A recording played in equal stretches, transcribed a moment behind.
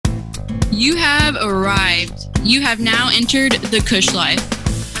You have arrived. You have now entered the Kush Life.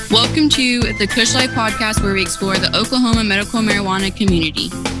 Welcome to the Kush Life podcast, where we explore the Oklahoma medical marijuana community.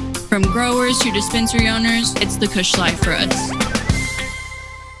 From growers to dispensary owners, it's the Kush Life for us.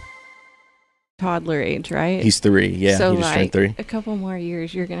 Toddler age, right? He's 3. Yeah, so he just turned 3. A couple more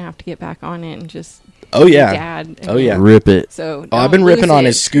years, you're gonna have to get back on it and just. Oh yeah. Dad. Oh yeah. Rip it. So. I've been ripping on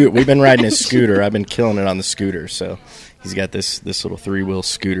his scooter. We've been riding his scooter. I've been killing it on the scooter. So he's got this little 3-wheel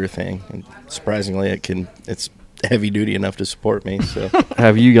scooter thing, and surprisingly, it's heavy duty enough to support me. So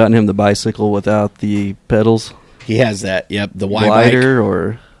have you gotten him the bicycle without the pedals? He has that. Yep, the Y Glider bike.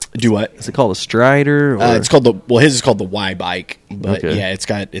 or do what? Is it called a Strider? Or? It's called his is called the Y bike, but Okay. yeah,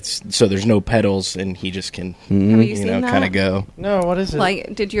 it's so there's no pedals, and he just can Have you seen that? kind of go. No, what is it?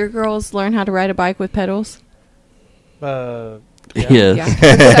 Like, did your girls learn how to ride a bike with pedals? Yeah.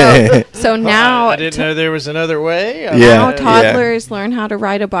 Yes. So now, I didn't know there was another way. now Yeah. toddlers learn how to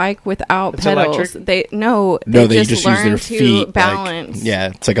ride a bike without It's pedals. electric? They They just use learn their to feet. balance. Like, yeah,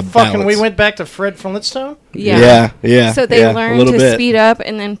 it's like a Fucking, balance. we went back to Fred Flintstone. Yeah. Yeah. So they a learn little to bit. speed up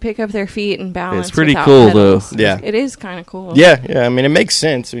and then pick up their feet and balance. It's pretty without cool, pedals. though. Yeah. It is kind of cool. Yeah. I mean, it makes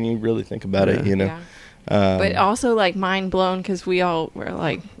sense when you really think about it. You know. Yeah. But also like mind blown because we all were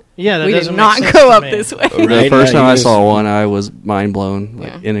like, Yeah, that we did doesn't not make sense go to up me. this way. Right? The first No, time he I was- saw one, I was mind blown,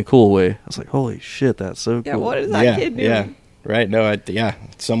 like, Yeah. in a cool way. I was like, "Holy shit, that's so Yeah, cool!" what is that kid doing? Yeah, right. No,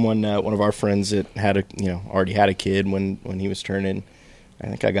 someone, one of our friends that had already had a kid when he was turning. I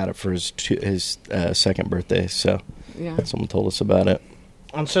think I got it for his second birthday. So Yeah. someone told us about it.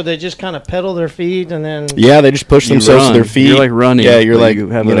 And so they just kind of pedal their feet, and then Yeah, they just push You themselves run. to their feet. You're like running. Yeah, you're but like you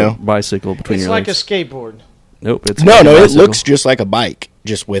have a bicycle between it's your like legs. a skateboard. Nope, it's No, like a it bicycle. looks just like a bike,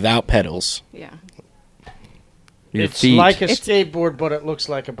 just without pedals. Yeah. Your It's feet. like a It's- skateboard, but it looks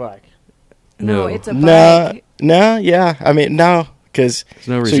like a bike. No, No. it's a No, bike. yeah. I mean, no, because There's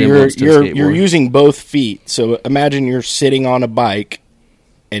no so you're resemblance to a you're skateboard. using both feet. So imagine you're sitting on a bike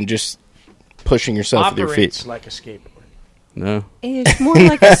and just pushing yourself with your feet. Operates like a skateboard. No, It's more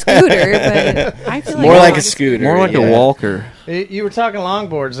like a scooter, but I feel like More it's like not a scooter. more like yeah. a walker. You were talking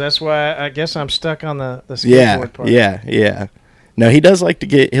longboards. That's why I guess I'm stuck on the skateboard Yeah, part. yeah. No, he does like to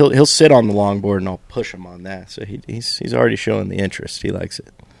get. He'll sit on the longboard and I'll push him on that. So he's already showing the interest. He likes it.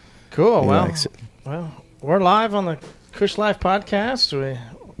 Cool. He Well, likes it. we're live on the Kush Life podcast.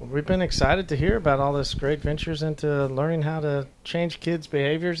 We've been excited to hear about all this great ventures into learning how to change kids'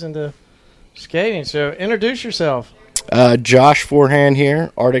 behaviors into skating. So introduce yourself. Josh Forehand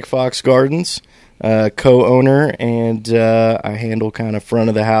here, Arctic Fox Gardens, co-owner, and I handle kind of front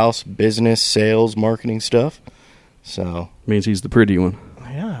of the house business, sales, marketing stuff. So Means he's the pretty one.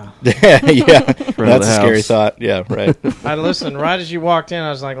 Yeah. yeah, Front of that's the a scary house. thought. Yeah, right. I listened right as you walked in. I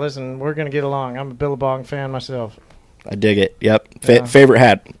was like, "Listen, we're gonna get along." I'm a Billabong fan myself. I dig it. Yep, Yeah. Favorite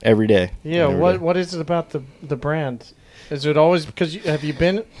hat every day. Yeah. Every day. What is it about the brand? Is it always because are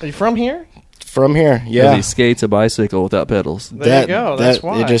you from here? From here? 'Cause Yeah, he skates a bicycle without pedals. There you go. That's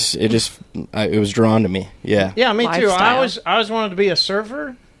why. It was drawn to me. Yeah. Yeah, me too. Lifestyle. I always wanted to be a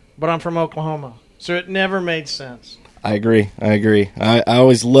surfer, but I'm from Oklahoma, so it never made sense. I agree. I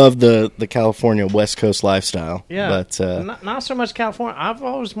always loved the California West Coast lifestyle. Yeah, But not so much California. I've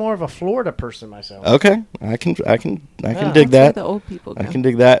always more of a Florida person myself. okay, I can dig That's where that. the old people go. I can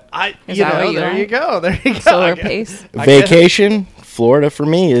dig that. Is that what you there like? you go. There you go. Slower I guess- pace. I guess- Vacation, Florida for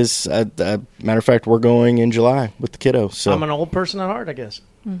me is matter of fact, we're going in July with the kiddo. So I'm an old person at heart, I guess.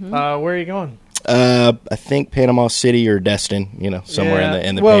 Mm-hmm. Where are you going? I think Panama City or Destin, somewhere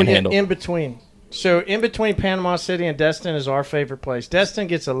in the well, Panhandle. in between. So in between Panama City and Destin is our favorite place. Destin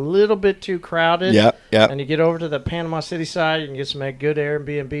gets a little bit too crowded. Yeah. And you get over to the Panama City side, you can get some good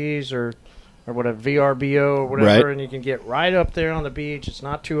Airbnbs or whatever, VRBO or whatever, Right. and you can get right up there on the beach. It's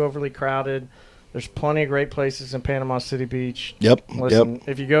not too overly crowded. There's plenty of great places in Panama City Beach. Yep. Listen,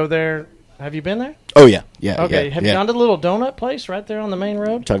 if you go there, have you been there? Oh yeah. Yeah. Okay. Yeah, Have yeah. you gone to the little donut place right there on the main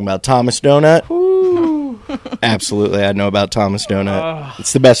road? Talking about Thomas Donut. Absolutely, I know about Thomas Donut.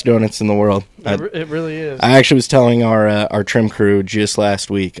 It's the best donuts in the world. It really is. I actually was telling our trim crew just last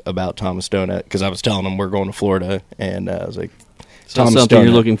week about Thomas Donut because I was telling them we're going to Florida, and I was like, So Thomas something Donut.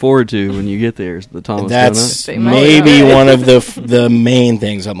 you're looking forward to when you get there is the Thomas That's They might maybe not. one of the main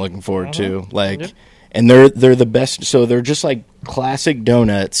things I'm looking forward to. Like, Yep. and they're the best. So they're just like classic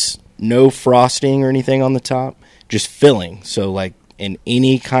donuts, no frosting or anything on the top, just filling. So like in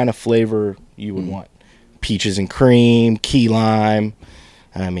any kind of flavor you would want, peaches and cream, key lime.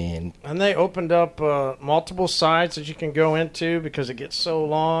 I mean, And they opened up multiple sides that you can go into because it gets so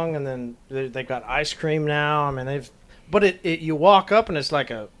long, and then they've got ice cream now. I mean, but you walk up and it's like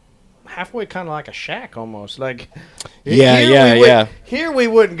a halfway kind of like a shack almost. Like, Yeah. Here we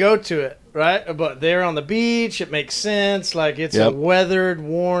wouldn't go to it, right? But there on the beach, it makes sense. Like it's a weathered,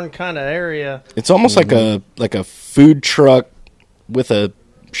 worn kind of area. It's almost like a food truck with a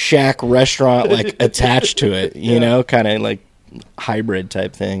shack restaurant like attached to it. You know, kind of like hybrid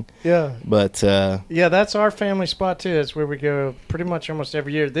type thing. Yeah. But yeah, that's our family spot too. That's where we go pretty much almost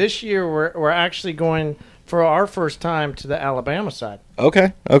every year. This year we're actually going for our first time to the Alabama side.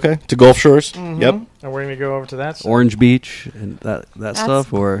 okay, to Gulf Shores. Mm-hmm. Yep. And we're going to go over to that side. Orange Beach and that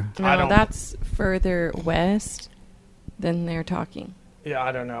stuff, or No, that's further west than they're talking. Yeah,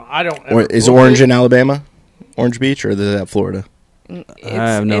 I don't know. I don't. Or is Orange in Alabama? Orange Beach, or is that Florida? It's, I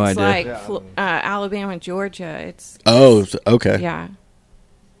have no it's idea. like Alabama, Georgia. It's Oh, okay. yeah.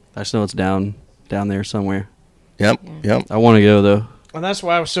 I just know it's down there somewhere. Yep. I want to go though. And that's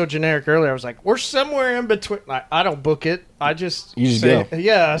why I was so generic earlier. I was like, we're somewhere in between. Like, I don't book it. I just You just say, go.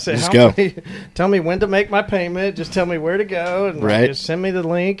 Yeah, I say, Just go. tell me when to make my payment. Just tell me where to go, and Right. just send me the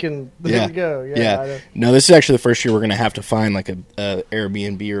link, and there we go. Yeah. No, this is actually the first year we're going to have to find like a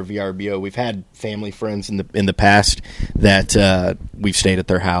Airbnb or VRBO. We've had family friends in the past that we've stayed at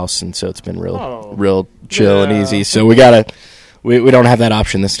their house, and so it's been real chill and easy. So we don't have that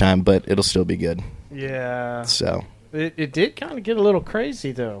option this time, but it'll still be good. Yeah. So It did kind of get a little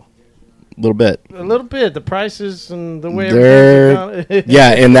crazy though. a little bit. A little bit. The prices and the way They're- everything's Yeah,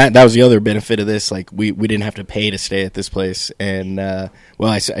 and that was the other benefit of this. Like we didn't have to pay to stay at this place, and I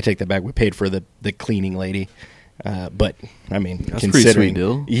take that back. We paid for the cleaning lady, but I mean, That's a pretty considering,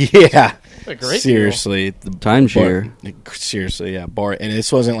 sweet deal. yeah, A great seriously, the Timeshare. bar, seriously, yeah, bar, and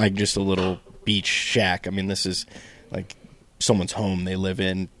this wasn't like just a little beach shack. I mean, this is like someone's home they live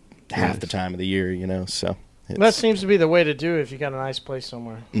in half the time of the year, you know. So That seems to be the way to do it if you got a nice place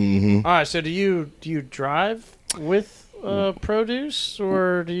somewhere. Mm-hmm. All right. So do you drive with produce,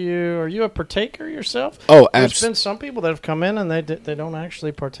 or are you a partaker yourself? Oh, There's been some people that have come in and they don't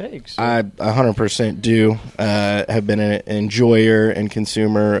actually partake. So. I 100% do. Have been an enjoyer and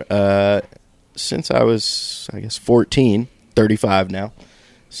consumer since I was, I guess, 14, 35 now.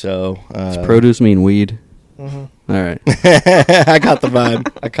 So Does produce mean weed? Mm-hmm. All right. I caught the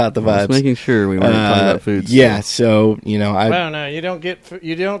vibe. I caught the Just vibes. making sure we weren't talking about food. Yeah, so you know, I don't know. You don't get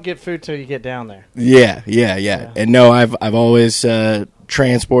food till you get down there. Yeah. And no, I've always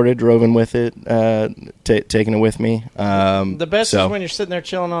driven with it, taken it with me. The best so. is when you're sitting there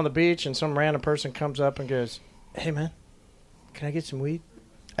chilling on the beach and some random person comes up and goes, "Hey man, can I get some weed?"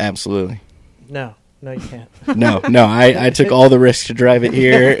 Absolutely. No, you can't. No, I took all the risk to drive it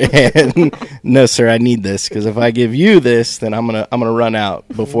here, and no, sir, I need this because if I give you this, then I'm gonna run out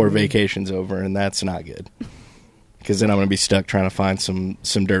before vacation's over, and that's not good. Because then I'm gonna be stuck trying to find some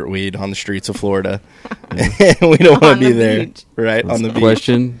dirt weed on the streets of Florida, and we don't want to be there, beach. right? On the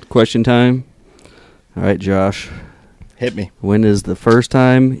beach. Question time. All right, Josh. Hit me. When is the first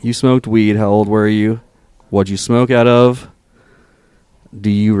time you smoked weed? How old were you? What'd you smoke out of? Do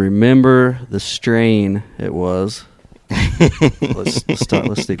you remember the strain it was? Let's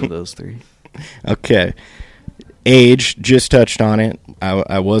stick with those three. Okay. Age, just touched on it.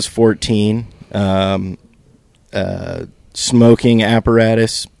 I was 14. Smoking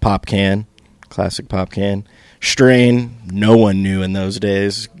apparatus, pop can, classic pop can. Strain, no one knew in those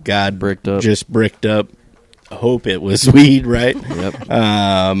days. God, just bricked up. Hope it was weed, right?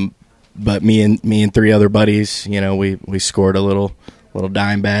 Yep. But me and three other buddies, you know, we scored a little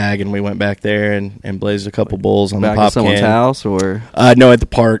dime bag, and we went back there and blazed a couple bowls on Back the pop at someone's can. house, or No, at the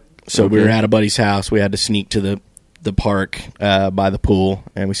park. So we Okay. were at a buddy's house. We had to sneak to the park by the pool,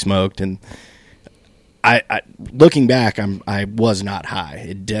 and we smoked. And I looking back, I was not high.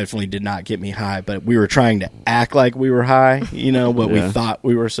 It definitely did not get me high. But we were trying to act like we were high. You know what Yeah. we thought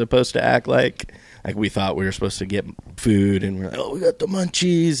we were supposed to act like. Like we thought we were supposed to get food, and we're like, oh, we got the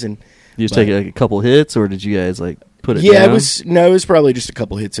munchies. And you just take like a couple hits, or did you guys like put it yeah, down? it was probably just a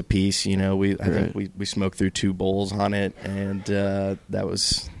couple hits apiece. You know, I Right. think we smoked through 2 bowls on it, and that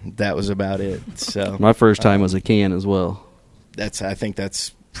was about it. So My first time was a can as well. I think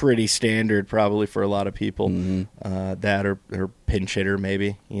that's pretty standard probably for a lot of people. Mhm. That or pinch hitter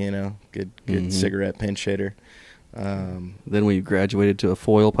maybe. You know, good Mhm. cigarette pinch hitter. Then we graduated to a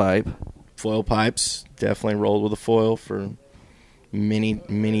foil pipe. Foil pipes, definitely rolled with a foil for many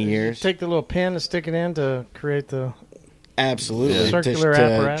years. Take the little pin and stick it in to create the. Absolutely. Yeah. Circular to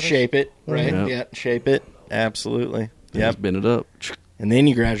apparatus. shape it, right? Yep. Yeah, shape it. Absolutely. Yeah. Yep. Just bend it up. And then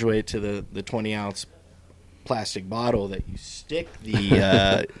you graduate to the 20-ounce plastic bottle that you stick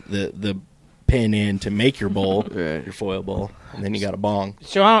the pin in to make your bowl, Right. your foil bowl, and then you got a bong.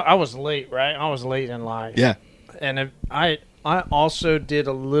 So I was late, right? I was late in life. Yeah. And I I also did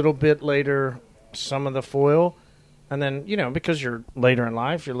a little bit later some of the foil. And then, because you're later in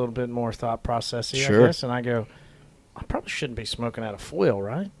life, you're a little bit more thought processy, Sure. I guess. And I go, I probably shouldn't be smoking out of foil,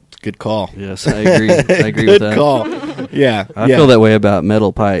 right? Good call. Yes, I agree. I agree Good with that. call. Yeah. I feel that way about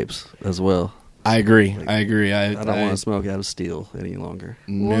metal pipes as well. I agree. I I don't want to smoke out of steel any longer.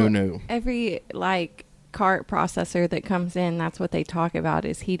 No. Every cart processor that comes in, that's what they talk about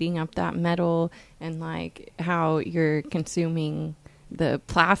is heating up that metal and how you're consuming the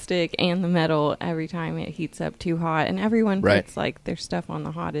plastic and the metal every time it heats up too hot. And everyone puts their stuff on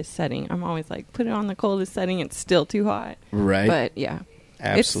the hottest setting. I'm always put it on the coldest setting. It's still too hot. Right. But yeah,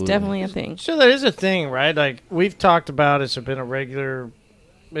 Absolutely. it's definitely a thing. So that is a thing, right? We've talked about, it's been a regular,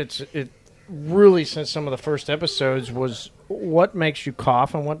 it really since some of the first episodes was what makes you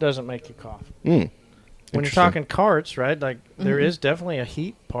cough and what doesn't make you cough. When you're talking carts, right? There is definitely a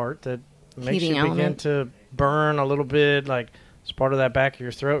heat part that makes Heating you begin element. to burn a little bit, it's part of that back of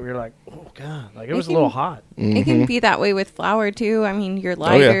your throat. You're like, oh god, it was a little hot. It can be that way with flour too. I mean, your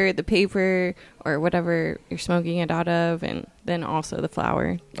lighter, the paper, or whatever you're smoking it out of, and then also the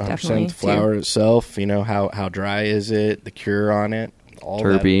flour. Definitely, the flour itself. How dry is it? The cure on it. All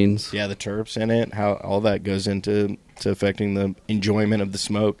Terpenes. That, the terps in it. How all that goes into affecting the enjoyment of the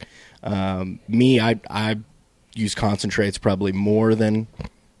smoke. Me, I use concentrates probably more than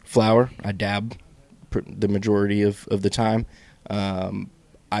flour. I dab the majority of the time.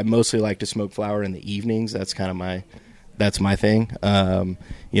 I mostly like to smoke flower in the evenings. That's kind of that's my thing.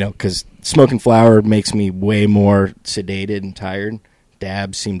 Because smoking flower makes me way more sedated and tired.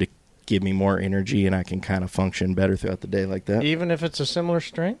 Dabs seem to give me more energy, and I can kind of function better throughout the day like that. Even if it's a similar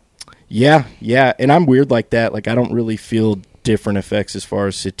strain? Yeah. And I'm weird like that. I don't really feel different effects as far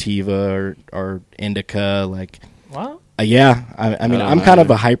as sativa or indica. Wow. Yeah. I mean, I'm kind of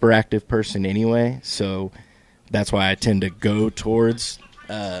a hyperactive person anyway, so that's why I tend to go towards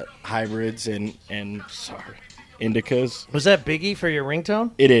hybrids and indicas. Was that Biggie for your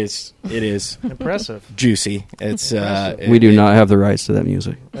ringtone? It is. Impressive. Juicy. It's We do not have the rights to that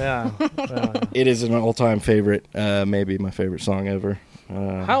music. Yeah. It is an all-time favorite. Maybe my favorite song ever.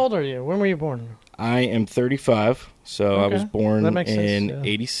 How old are you? When were you born? I am 35, so I was born That makes sense, in yeah.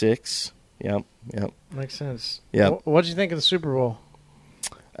 86. Yep. Makes sense. Yep. What'd you think of the Super Bowl?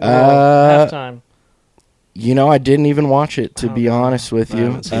 Halftime. Halftime. I didn't even watch it, to be honest with I you.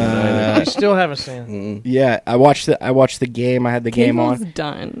 haven't seen it either. You still haven't seen it. Yeah, I watched the game. I had the game Cable's on.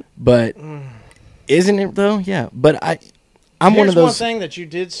 done. But isn't it though? Yeah. But I'm Here's one of those. one thing that you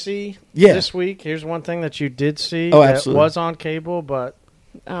did see Yeah. this week. Here's one thing that you did see Oh, that absolutely. was on cable, but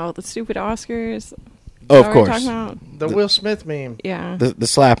Oh, the stupid Oscars. Oh, of What are we course. talking about? the Will Smith meme. Yeah. The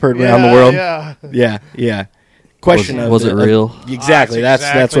slap heard around the world. Yeah. Yeah. Question Was it real? Exactly.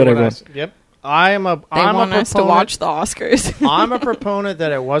 That's what everyone. Yep. I'm a They want us to watch the Oscars. I'm a proponent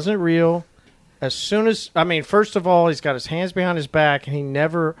that it wasn't real. As soon as first of all, he's got his hands behind his back, and he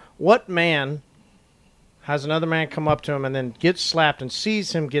never. What man has another man come up to him and then gets slapped and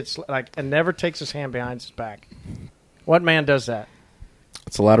sees him get and never takes his hand behind his back? What man does that?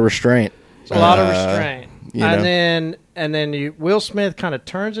 It's a lot of restraint. It's a lot of restraint. you And know. then Will Smith kind of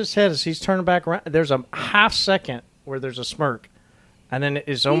turns his head as he's turning back around. There's a half second where there's a smirk, and then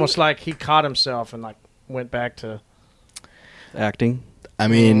it's almost like he caught himself and went back to Acting. I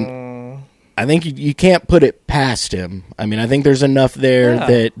mean, I think you can't put it past him. I mean, I think there's enough there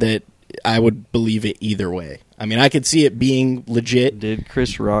that I would believe it either way. I mean, I could see it being legit. Did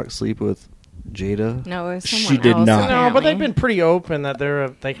Chris Rock sleep with Jada? No, it was She someone did else, not. No, but apparently. they've been pretty open that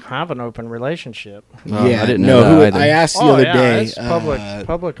they have an open relationship. Oh, Yeah, I didn't know that either. I asked the other day. It's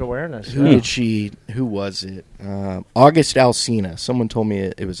public awareness. Who did she? Who was it? August Alsina. Someone told me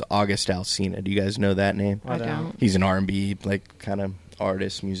it was August Alsina. Do you guys know that name? I don't. He's an R&B kind of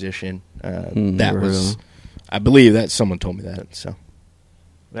artist, musician. That never heard was, of him. I believe that someone told me that. So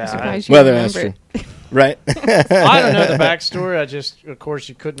Yeah, Surprised you whether that's remember. true, right? I don't know the backstory. I just, of course,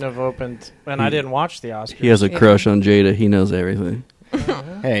 you couldn't have opened, and I didn't watch the Oscars. He has a crush on Jada. He knows everything.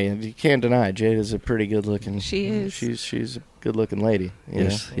 Hey, you can't deny Jada's a pretty good looking. She is. She's a good looking lady. You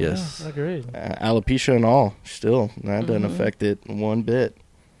Yes, know? yes. I agreed. Alopecia and all. Still, that doesn't affect it one bit.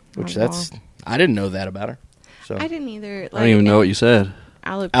 Which Oh, that's I didn't know that about her. So I didn't either. I don't even know what you said.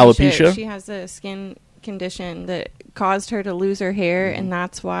 Alopecia? She has a skin condition that caused her to lose her hair, and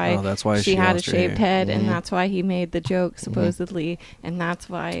that's why, Oh, that's why she she had a lost her shaved hair. head, and that's why he made the joke, supposedly, and that's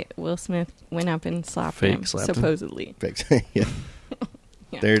why Will Smith went up and slapped Fake him, slapped him. supposedly. yeah.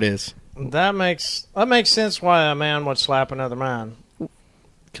 Yeah. There it is. That makes sense why a man would slap another man.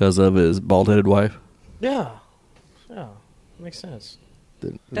 Because of his bald-headed wife. Yeah, makes sense.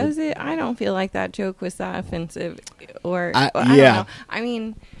 Does it? I don't feel like that joke was that offensive. Or I don't yeah. know. I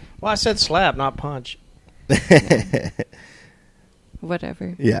mean, Well, I said slap, not punch.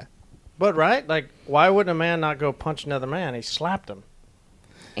 whatever. Yeah. But right, like, why wouldn't a man not go punch another man? He slapped him.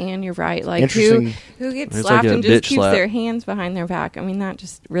 And you're right. Like Interesting. who gets It's slapped like a and just bitch keeps slap. their hands behind their back? I mean, that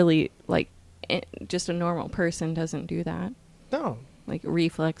just really just a normal person doesn't do that. No, Like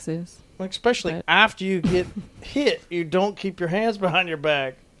reflexes. like especially But- after you get hit, you don't keep your hands behind your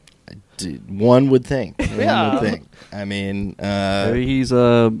back. One would think. Yeah. One would think. I mean, Maybe he's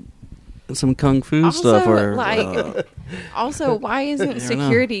some kung fu Also, stuff or like, also, why isn't don't know.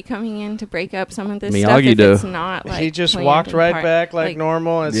 security coming in to break up some of this Miyagi stuff if do. it's not like he just planned walked and right part- back like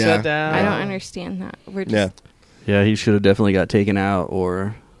normal and Yeah. sat down. I don't understand that. We're yeah. just yeah, he should have definitely got taken out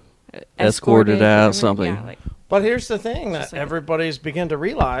or escorted out, or- something. Yeah, like, But here's the thing that Just like- everybody's begun to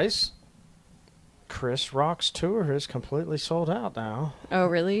realize: Chris Rock's tour is completely sold out now. oh,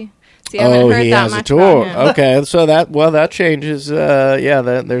 really? See, I haven't Oh, heard he that has a much tour. about him. Okay, so that changes.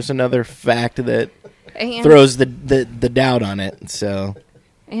 There's another fact that And, throws the doubt on it. So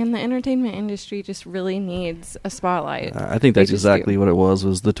and the entertainment industry just really needs a spotlight. I think They that's just exactly do. what it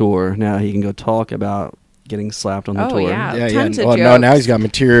was the tour. Now he can go talk about getting slapped on the Oh, tour. yeah. Tons of Well, no, now jokes. he's got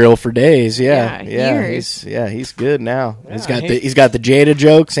material for days. Yeah, Yeah, years. He's good now. Yeah, He's got the Jada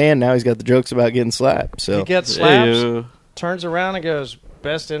jokes, and now he's got the jokes about getting slapped. So He gets slaps, Ew. turns around and goes,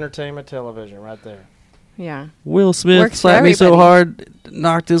 "Best entertainment television right there." Yeah. Will Smith Works for slapped me so everybody. hard,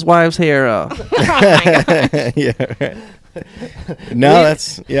 knocked his wife's hair off. yeah, right. No,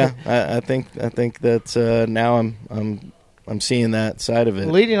 that's I think that's now I'm seeing that side of it.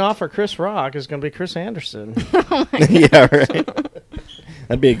 Leading off for Chris Rock is going to be Chris Anderson. Yeah, right.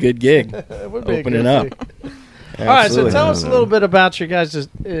 That'd be a good gig. It would be a Opening good up. thing. All right, so Absolutely. tell us a little bit about your guys'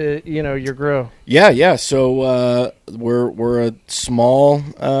 your grow. Yeah. So we're a small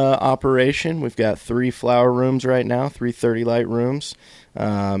operation. We've got 3 flower rooms right now, 3 30-light rooms.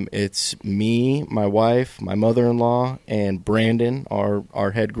 It's me, my wife, my mother-in-law, and Brandon,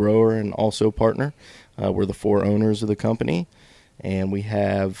 our head grower and also partner. We're the 4 owners of the company, and we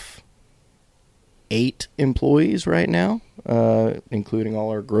have 8 employees right now, including all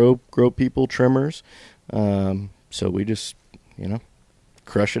our grow people, trimmers. So we just,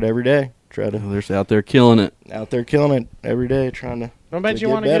 crush it every day. Try to They're just out there killing it. out there killing it every day, trying to. What made To you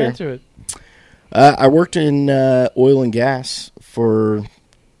get want to get better. into it? I worked in oil and gas for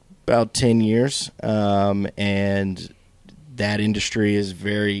about 10 years, and that industry is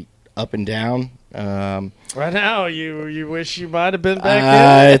very up and down. Right now, you wish you might have been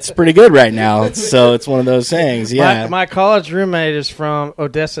back in. It's pretty good right now, so it's one of those things. Yeah. My college roommate is from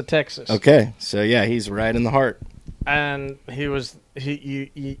Odessa, Texas. Okay, so yeah, he's right in the heart. And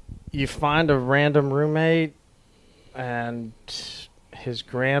you find a random roommate, and his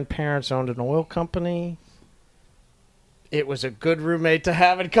grandparents owned an oil company. It was a good roommate to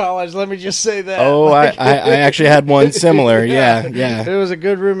have in college. Let me just say that. Oh, Like- I actually had one similar. Yeah. It was a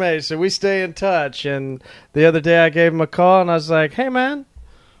good roommate, so we stay in touch. And the other day I gave him a call, and I was like, "Hey, man,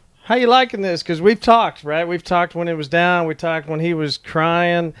 how you liking this?" Because we've talked, right? We've talked when it was down. We talked when he was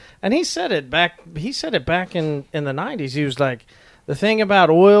crying, and he said it back in the 90s. He was like, the thing about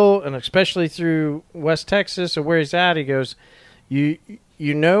oil, and especially through West Texas or where he's at, he goes, you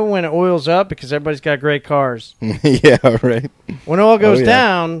know when oil's up because everybody's got great cars. Yeah, right. When oil goes yeah.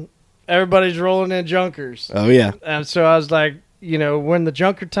 down, everybody's rolling in junkers. Oh, yeah. And so I was like, when the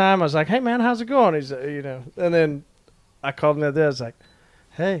junker time, I was like, "Hey, man, how's it going?" He's, and then I called him the other day. I was like,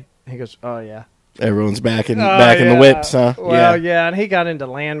 "Hey," he goes, "Oh yeah, Everyone's back in Oh, the yeah. whips, huh? Well, yeah, and he got into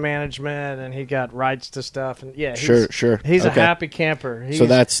land management, and he got rights to stuff, and yeah, Sure. He's a Okay. happy camper. So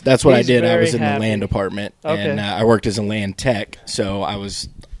that's what I he's did. I very was in the happy. land department, Okay. and I worked as a land tech. So I was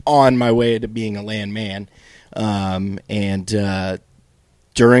on my way to being a land man. And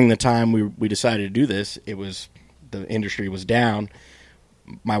during the time we decided to do this, the industry was down.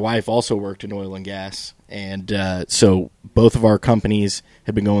 My wife also worked in oil and gas, and so both of our companies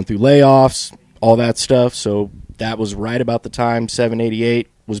had been going through layoffs, all that stuff. So that was right about the time 788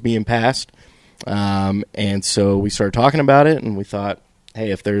 was being passed. And so we started talking about it, and we thought,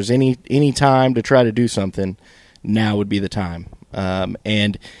 hey, if there's any time to try to do something, now would be the time.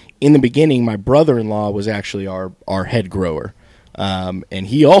 And in the beginning, my brother-in-law was actually our head grower, and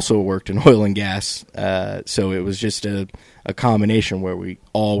he also worked in oil and gas. So it was just a combination where we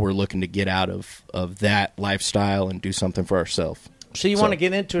all were looking to get out of that lifestyle and do something for ourselves. So you want to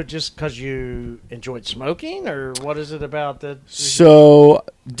get into it just because you enjoyed smoking, or what is it about that? So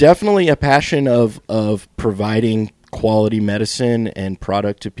definitely a passion of providing quality medicine and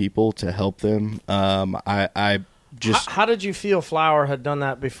product to people to help them. I just How did you feel Flower had done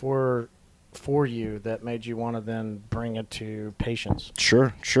that before for you that made you want to then bring it to patients?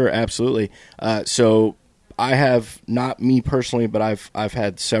 Sure, absolutely. So I have, not me personally, but I've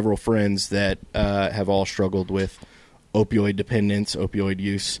had several friends that have all struggled with opioid dependence, opioid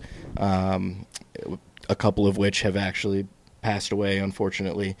use, a couple of which have actually passed away,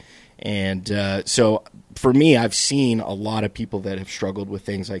 unfortunately. And so for me, I've seen a lot of people that have struggled with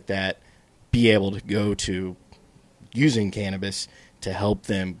things like that be able to go to using cannabis to help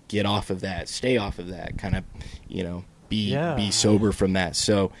them get off of that, stay off of that, kind of, be sober from that.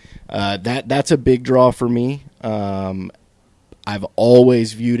 So that's a big draw for me. I've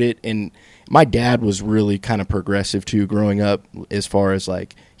always viewed it, and my dad was really kind of progressive too growing up, as far as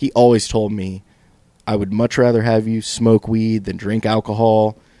like, he always told me, I would much rather have you smoke weed than drink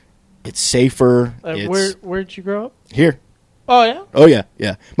alcohol. It's safer. Where'd you grow up? Here. Oh yeah. Oh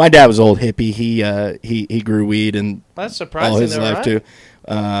yeah. My dad was an old hippie. He grew weed and That's surprising. all his though, life right?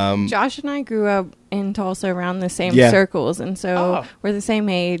 too. Josh and I grew up in Tulsa around the same Yeah. circles, and so Oh. we're the same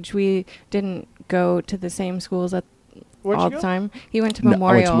age. We didn't go to the same schools Where'd all you the go? time. He went to No,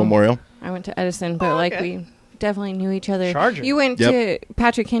 Memorial. I went to Memorial. I went to Edison, but Oh, like okay. we definitely knew each other. Charger. You went to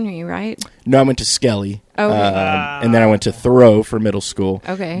Patrick Henry, right? No, I went to Skelly. Oh, okay. And then I went to Thoreau for middle school.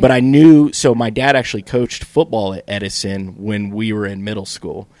 Okay. But I knew, so my dad actually coached football at Edison when we were in middle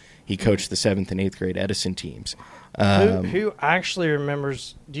school. He coached the 7th and 8th grade Edison teams. Who actually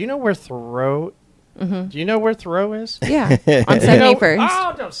remembers? Do you know where Thoreau? Mm-hmm. Do you know where Thoreau is? Yeah, on You know- 71st.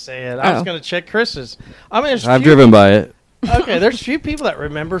 Oh, don't say it. I was Oh. going to check Chris's. I mean, there's I've few- driven by it. Okay, there's few people that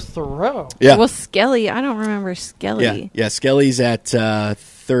remember Thoreau. Yeah. Well, Skelly, I don't remember yeah. Skelly. Yeah. Skelly's at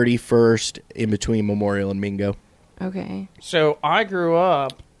 31st in between Memorial and Mingo. Okay. So I grew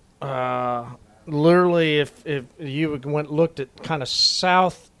up. Literally, if you looked at kind of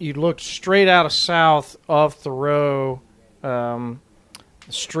south, you looked straight out of south of Thoreau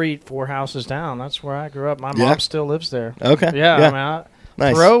Street, 4 houses down. That's where I grew up. My Yeah. mom still lives there. Okay. Yeah, I mean,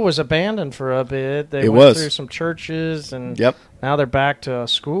 Nice. Thoreau was abandoned for a bit. They It went was. through some churches, and Yep. now they're back to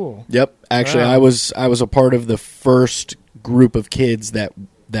school. Yep. Actually, Wow. I was a part of the first group of kids that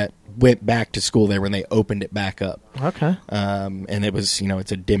went back to school there when they opened it back up. Okay. And it was,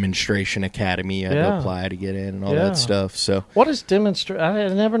 it's a demonstration academy. You had to Yeah. apply to get in and all Yeah. that stuff. So What is demonstrate? I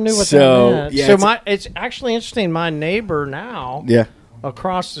never knew what So, that meant. yeah, So it's- it's actually interesting. My neighbor now yeah,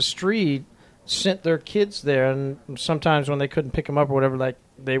 across the street sent their kids there, and sometimes when they couldn't pick them up or whatever, like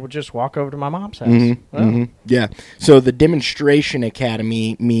they would just walk over to my mom's house. Oh. yeah. So the demonstration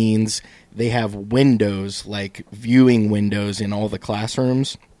academy means they have windows, like viewing windows in all the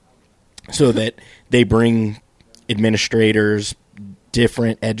classrooms, so that they bring administrators,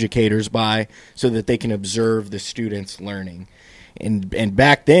 different educators by, so that they can observe the students learning. And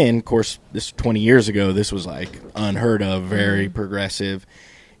back then, of course, this 20 years ago, this was like unheard of, very progressive.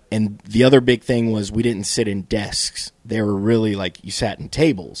 And the other big thing was we didn't sit in desks. They were really like you sat in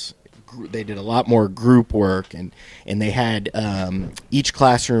tables. They did a lot more group work, and they had each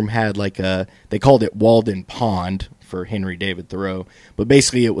classroom had like they called it Walden Pond for Henry David Thoreau, but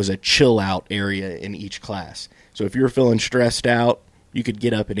basically it was a chill out area in each class. So if you were feeling stressed out, you could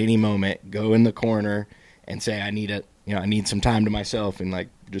get up at any moment, go in the corner, and say, I need some time to myself, and like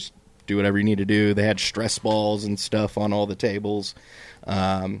just do whatever you need to do. They had stress balls and stuff on all the tables.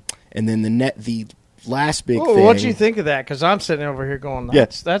 And then the last big thing. What'd you think of that? Because I'm sitting over here going, Yeah.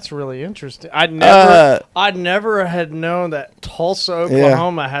 that's really interesting. I never had known that Tulsa,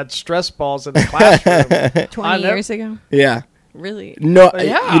 Oklahoma had stress balls in the classroom. 20 never- years ago? Yeah. Really? No,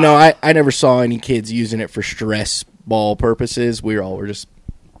 Yeah. I never saw any kids using it for stress ball purposes. We were just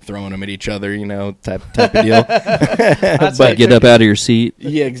throwing them at each other, type of deal. That's But- Get up out of your seat.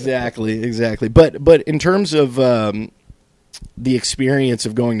 Yeah, exactly. But in terms of the experience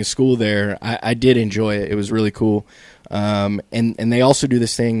of going to school there, I did enjoy it. It was really cool. And they also do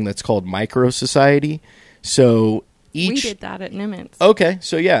this thing that's called micro society. So We each did that at Nimitz. Okay,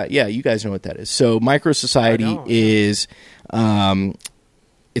 so yeah, you guys know what that is. So micro society I don't. is,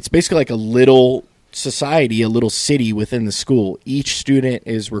 it's basically like a little society, a little city within the school. Each student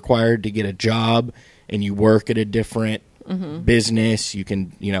is required to get a job, and you work at a different business. You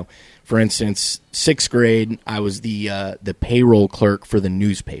can, for instance, 6th grade, I was the payroll clerk for the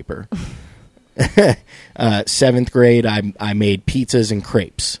newspaper. 7th grade, I made pizzas and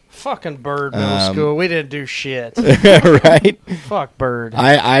crepes. Fucking Bird Middle School. We didn't do shit. Right? Fuck Bird.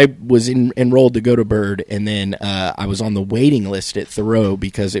 I was enrolled to go to Bird, and then I was on the waiting list at Thoreau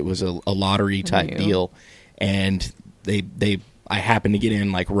because it was a lottery type Ew. deal, and I happened to get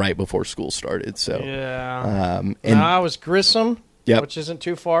in like right before school started. So Yeah. and I was Grissom, Yep. which isn't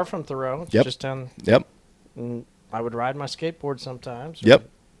too far from Thoreau. It's Yep. just down. yep, I would ride my skateboard sometimes. Yep.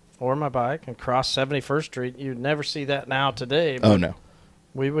 Or my bike and cross 71st Street. You'd never see that now today. Oh, no.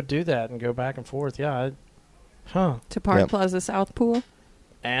 We would do that and go back and forth. Yeah. To Park Yep. Plaza South Pool.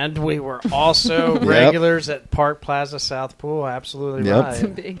 And we were also regulars at Park Plaza South Pool. Absolutely Yep. It's a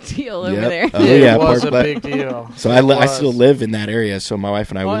right. big deal over Yep. there. Oh, It yeah, was Park a Pla- big deal. So It I was. still live in that area. So my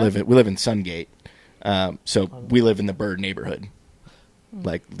wife and I, What? we live in Sungate. So we live in the Bird neighborhood.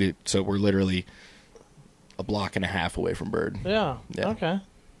 So we're literally a block and a half away from Bird. Yeah. Yeah. Okay.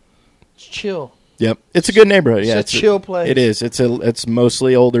 It's chill. Yep, it's a good neighborhood. Yeah, It's a chill place. It is. It's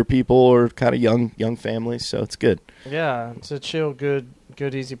mostly older people or kind of young families. So it's good. Yeah. It's a chill, good,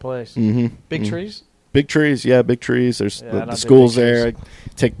 easy place. Mm-hmm. Big trees. Big trees. Yeah, big trees. There's Yeah, I the don't do school's big there. I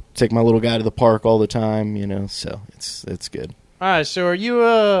trees. take my little guy to the park all the time. So it's good. All right. So are you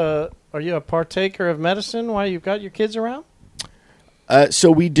a partaker of medicine while you've got your kids around? So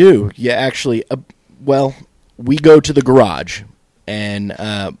we do. Yeah, actually. Well, we go to the garage, and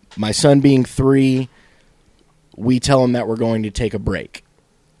my son being 3, we tell him that we're going to take a break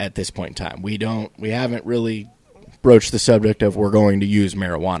at this point in time. We haven't really broached the subject of we're going to use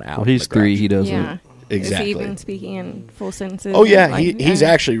marijuana out. Well, he's in the garage. 3. He doesn't. Yeah. Exactly. Is he even speaking in full sentences? Oh yeah, Like, he's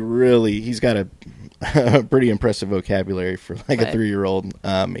actually he's got a pretty impressive vocabulary for like a Right. 3-year-old.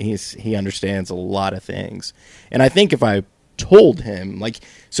 He understands a lot of things, and I think if I told him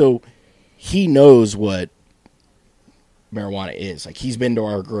so he knows what marijuana is. Like he's been to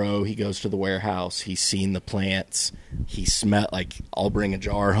our grow, he goes to the warehouse, he's seen the plants, he I'll bring a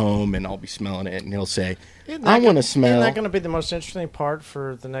jar home and I'll be smelling it, and he'll say, "I want to smell." Isn't that going to be the most interesting part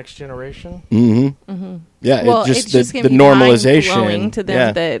for the next generation? Mm-hmm. Yeah, Well, it's just gonna the be normalization mind-blowing to them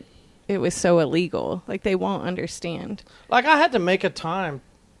yeah. that it was so illegal. Like they won't understand. Like I had to make a time,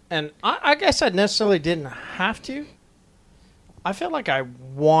 and I guess I necessarily didn't have to. I felt like I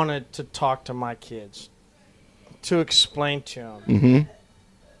wanted to talk to my kids, to explain to them. Mm-hmm.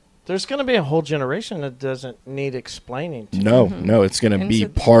 There's going to be a whole generation that doesn't need explaining to. No, it's going to And be so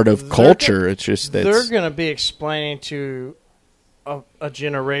part of they're culture. It's just that They're going to be explaining to a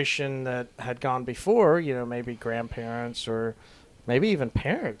generation that had gone before, maybe grandparents or maybe even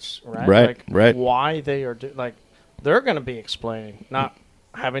parents, right? Right, right. Why they are, they're going to be explaining, not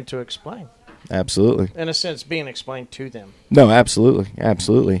having to explain. absolutely. In a sense, being explained to them. No, absolutely,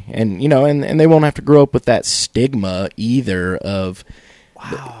 and and they won't have to grow up with that stigma either of,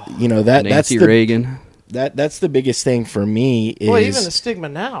 that's Nancy the Reagan. that's the biggest thing for me is Well, even the stigma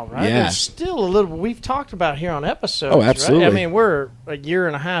now, right? Yeah. There's still a little. We've talked about here on episodes. Oh, absolutely. Right? I mean, we're a year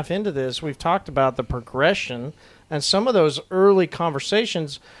and a half into this. We've talked about the progression and some of those early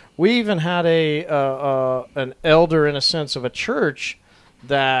conversations. We even had an elder, in a sense, of a church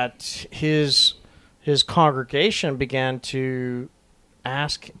that his congregation began to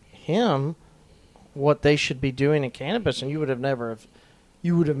ask him what they should be doing in cannabis, and you would have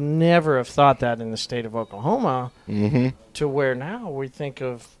never have thought that in the state of Oklahoma. Mm-hmm. To where now we think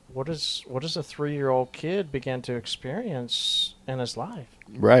of what does a 3-year-old kid begin to experience in his life?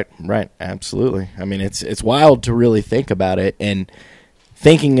 Right, absolutely. I mean, it's wild to really think about it, and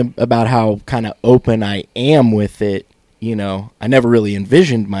thinking about how kind of open I am with it. I never really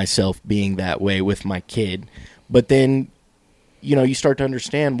envisioned myself being that way with my kid, but then, you start to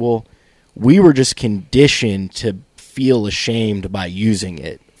understand. Well, we were just conditioned to feel ashamed by using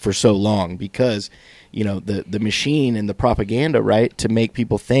it for so long because, the machine and the propaganda, right, to make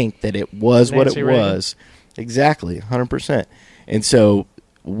people think that it was what it Nancy Reagan. was. Exactly, 100%. And so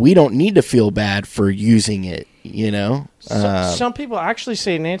we don't need to feel bad for using it, Some people actually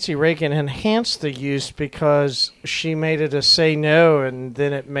say Nancy Reagan enhanced the use because she made it a say no, and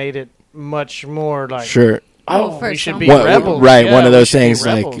then it made it much more like, Sure. oh, for we should some be people. rebels. Right, Yeah, one of we those should be things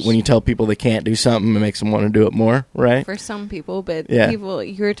like rebels. when you tell people they can't do something, it makes them want to do it more, right? For some people, but Yeah. the people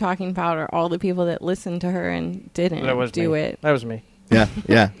you're talking about are all the people that listened to her and didn't That was do me. it. That was me. Yeah,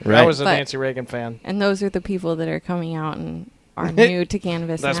 right. I was a But- Nancy Reagan fan. And those are the people that are coming out and are new to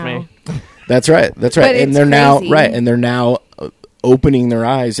cannabis That's now. me. That's right. But And it's they're now crazy. right, and they're now opening their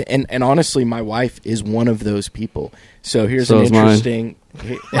eyes. And honestly, my wife is one of those people. So here's So an is mine. interesting.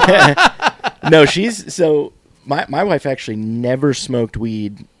 No, my wife actually never smoked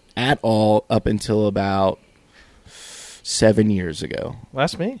weed at all up until about 7 years ago.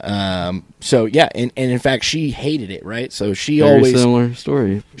 That's me. So yeah, and in fact, she hated it. Right. So she Very always similar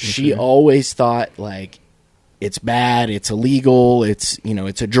story. she always thought like it's bad, it's illegal, it's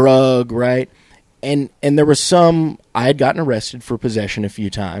it's a drug, right? And there was some I had gotten arrested for possession a few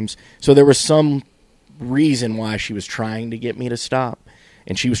times, so there was some reason why she was trying to get me to stop,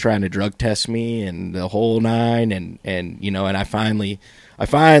 and she was trying to drug test me and the whole nine, and I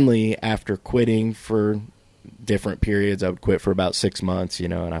finally after quitting for different periods. I would quit for about 6 months,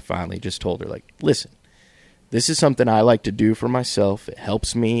 and I finally just told her, like, listen, this is something I like to do for myself. It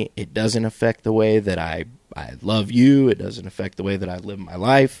helps me. It doesn't affect the way that I love you. It doesn't affect the way that I live my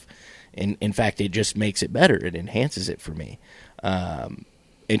life. And in fact, it just makes it better. It enhances it for me. And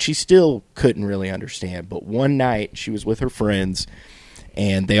she still couldn't really understand. But one night she was with her friends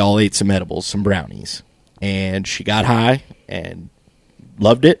and they all ate some edibles, some brownies. And she got high and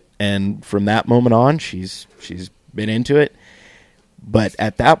loved it. And from that moment on, she's been into it. But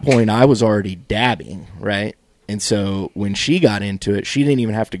at that point, I was already dabbing, right? And so when she got into it, she didn't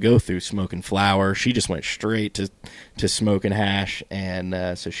even have to go through smoking flower. She just went straight to smoking hash.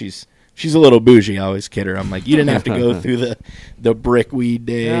 And so she's a little bougie. I always kid her. I'm like, you didn't have to go through the brick weed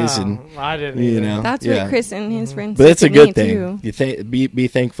days. No, and I didn't either. That's what Chris and his friends But said it's a to good me, thing. too. You be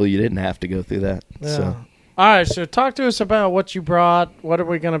thankful you didn't have to go through that. Yeah. So. All right, so talk to us about what you brought. What are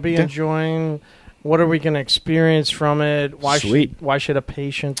we going to be enjoying? What are we going to experience from it? Why should a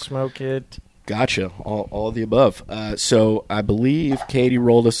patient smoke it? Gotcha. All of the above. So I believe Katie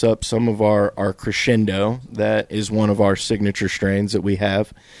rolled us up some of our Crescendo. That is one of our signature strains that we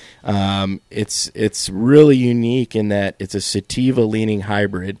have. It's really unique in that it's a sativa leaning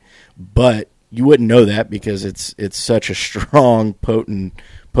hybrid, but you wouldn't know that because it's such a strong, potent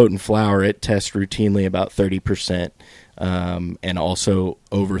flower. It tests routinely about 30%. And also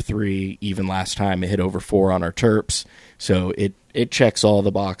over 3, even last time it hit over 4 on our terps. So it checks all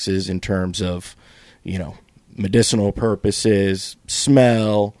the boxes in terms of, medicinal purposes,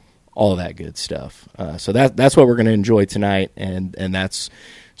 smell, all that good stuff. So that's what we're going to enjoy tonight. And that's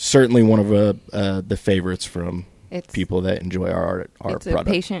certainly one of the favorites from people that enjoy our it's product. a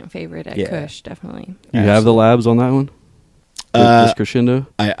patient favorite at Kush, definitely. You have the labs on that one? This Crescendo?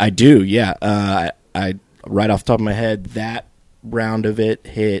 I do, yeah. I right off the top of my head, that round of it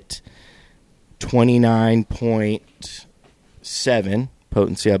hit 29.7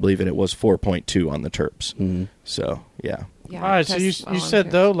 potency, I believe, and it was 4.2 on the terps. Mm-hmm. So, yeah. Yeah. All right, so you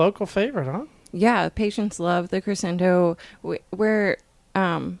said, though, local favorite, huh? Yeah, patients love the Crescendo. We're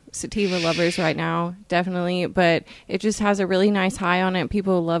sativa lovers right now, definitely, but it just has a really nice high on it.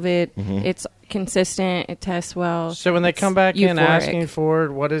 People love it. Mm-hmm. It's consistent. It tests well. So when they come back in asking for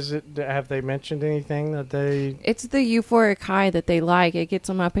it, what is it? Have they mentioned anything that they... It's the euphoric high that they like. It gets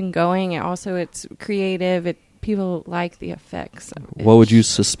them up and going. It's creative. People like the effects. What would you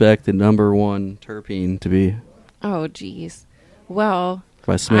suspect the number one terpene to be? Oh, geez. Well,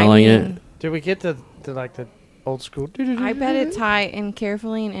 by smelling it? Did we get to like the old school? I bet it's high in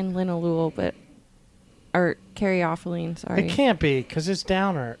carpholine and linalool, or caryophyllene, sorry. It can't be because it's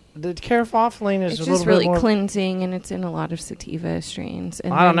downer. The caryophyllene is it's a little just really bit more cleansing, and it's in a lot of sativa strains.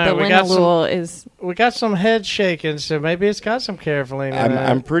 And I don't know. The linalool is... We got some head shaking, so maybe it's got some caryophyllene in it.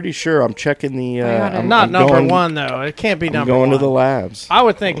 I'm pretty sure. I'm checking the... I'm not number one, though. It can't be number one. I'm going to the labs. I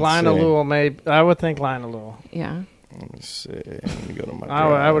would think linalool I would think linalool. Yeah. Let me see. Let me go to my...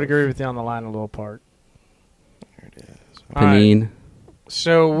 I would agree with you on the linalool part. There it is. Panine. Right.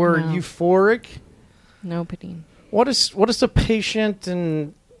 So we're euphoric. No panine. What is the patient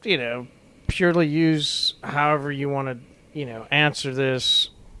and purely use however you want to answer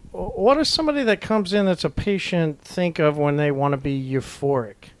this? What does somebody that comes in that's a patient think of when they want to be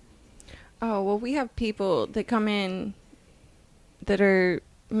euphoric? Oh, well, we have people that come in that are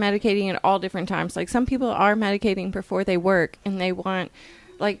medicating at all different times. Like some people are medicating before they work and they want,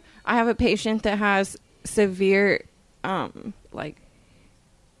 like I have a patient that has severe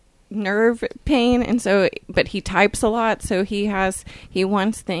nerve pain, and so but he types a lot, so he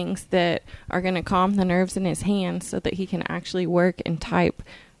wants things that are going to calm the nerves in his hands so that he can actually work and type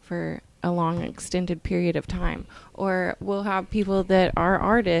for a long extended period of time. Or we'll have people that are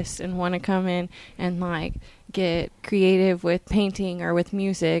artists and want to come in and like get creative with painting or with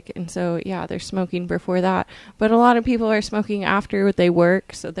music, and so they're smoking before that. But a lot of people are smoking after they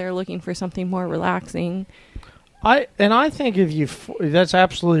work, so they're looking for something more relaxing. I think that's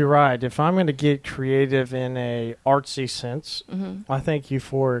absolutely right. If I'm going to get creative in a artsy sense, I think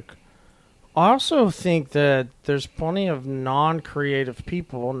euphoric. I also think that there's plenty of non-creative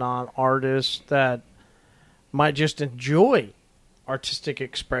people, non-artists that might just enjoy artistic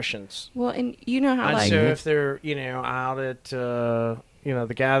expressions. Well, and you know how so if they're out at the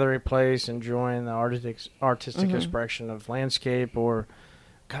gathering place enjoying the artistic expression of landscape or.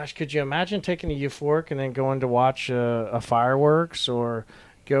 Gosh, could you imagine taking a euphoric and then going to watch a fireworks or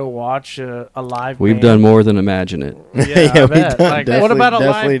go watch a live We've band? done more than imagine it. Yeah, I bet. What about a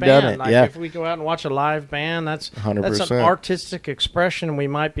live band? Like if we go out and watch a live band, that's 100%. That's an artistic expression. We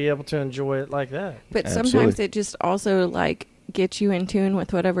might be able to enjoy it like that. But sometimes it just also like get you in tune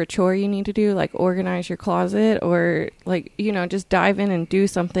with whatever chore you need to do, like organize your closet, or like, you know, just dive in and do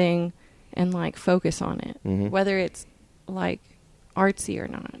something and like focus on it, whether it's like artsy or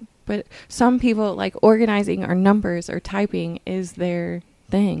not. But some people, like, organizing or numbers or typing is their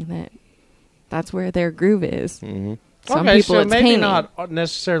thing, that's where their groove is. Some okay, people so it's maybe painting. not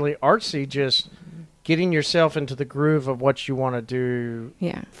necessarily artsy, just getting yourself into the groove of what you want to do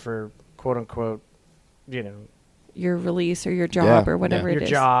Yeah, for quote unquote, you know, your release or your job or whatever your it is.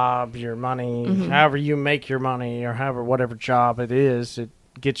 job, your money, however you make your money, or however whatever job it is, it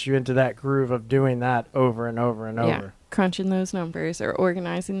gets you into that groove of doing that over and over and Yeah, over. crunching those numbers or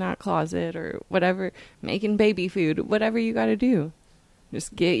organizing that closet or whatever, making baby food, whatever you got to do.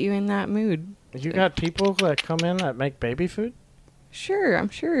 Just get you in that mood. You got people that come in that make baby food? Sure, I'm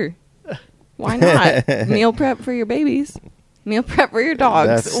sure. Why not? Meal prep for your babies. Meal prep for your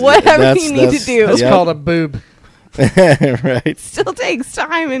dogs. Whatever you need to do. That's called a boob. Right. Still takes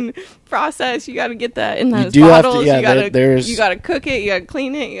time and process. You got to get that in those do have to- bottles. yeah, you got to cook it. You got to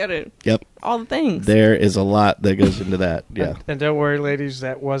clean it. You got to Yep. all the things. There is a lot that goes into that. Yeah. And don't worry, ladies,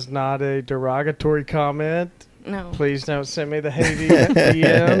 that was not a derogatory comment. No. Please don't send me the Haiti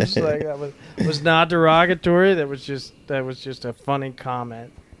DMs. Like, that was not derogatory. That was just a funny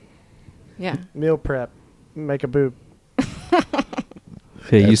comment. Yeah. Meal prep, make a boob.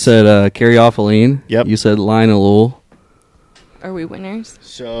 Okay, you said Carrie Offaline. Yep. You said Lionel. Are we winners?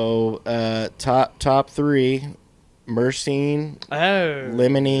 So top three: Myrcene, Oh,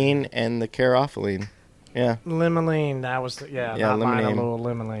 Limonene, and the Carophyline. Yeah, limonene. That was Yeah, not mine. A limonene. little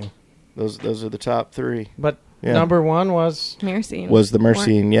limonene. those are the top three. But Yeah. number one was Myrcene. Was the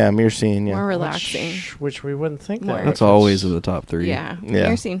Myrcene? Yeah, Myrcene. More Yeah, relaxing. which we wouldn't think More. that. That's always in the top three. Yeah. Yeah.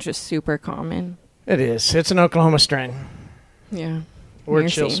 Myrcene's just super common. It is. It's an Oklahoma strain. Yeah. We're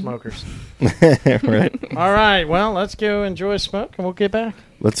chill Myrcene. smokers. right. All right. Well, let's go enjoy a smoke, and we'll get back.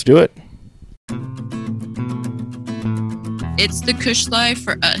 Let's do it. It's the Kush Life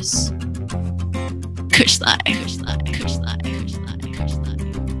for us. Kush Life, Kush Life, Kush Life, Kush Life, Kush Life.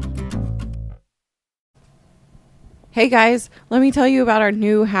 Hey guys, let me tell you about our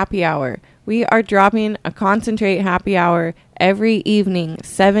new happy hour. We are dropping a concentrate happy hour every evening,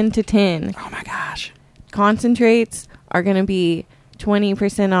 7 to 10. Oh my gosh. Concentrates are going to be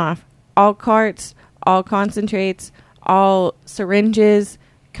 20% off. All carts, all concentrates, all syringes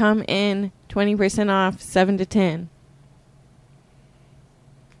come in 20% off, 7 to 10.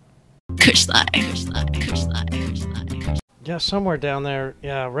 Kush Life, Kush Life, Kush Life, Kush Life. Yeah, somewhere down there.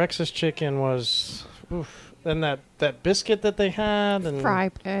 Yeah, Rex's chicken was. Oof. Then that biscuit that they had and Fry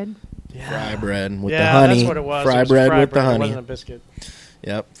bread. yeah. Fry bread with Yeah, the honey. that's what it was. Fry It was bread fry with the bread. It honey. wasn't a biscuit.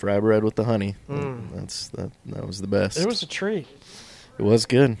 Yep, fry bread with the honey. Mm. That was the best. It was a treat. It was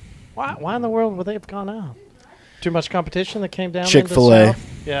good. Why in the world would they have gone out? Too much competition that came down. Chick-fil-A. into the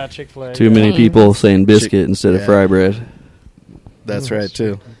South? Yeah, Chick-fil-A. Too yeah. many Dang. people saying biscuit instead of yeah. fry bread. That's right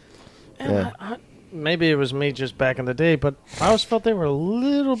too. And Yeah. maybe it was me just back in the day, but I always felt they were a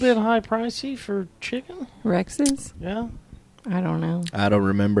little bit high pricey for chicken. Rex's? Yeah. I don't know. I don't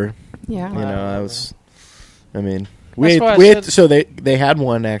remember. Yeah. You know, That's we why I had, said- so they had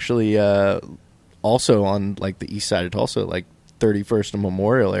one actually also on like the east side of Tulsa, like 31st and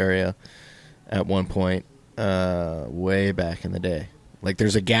Memorial area at one point way back in the day. Like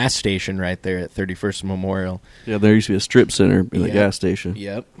there's a gas station right there at 31st and Memorial. Yeah, there used to be a strip center in the Yeah. gas station.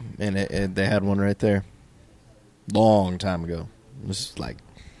 Yep, and they had one right there. Long time ago. It was like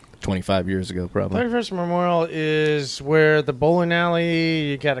 25 years ago probably. 31st Memorial is where the bowling alley,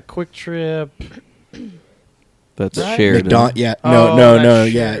 you got a Quick Trip. That's Right. shared. Yeah, Oh, no,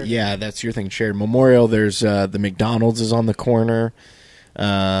 that's yeah, shared. yeah. That's your thing. Shared Memorial. There's the McDonald's is on the corner.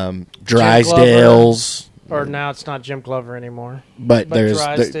 Drysdale's, Or now it's not Jim Glover anymore. but but there's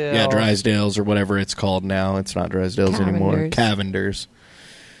Drysdale. Drysdale's or whatever it's called now. It's not Drysdale's anymore. Cavender's. Cavender's.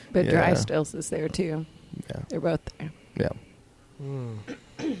 But Yeah. Drysdale's is there too. Yeah. They're both there. Yeah.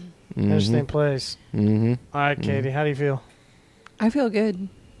 Interesting place. Mm-hmm. All right, Katie, how do you feel? I feel good.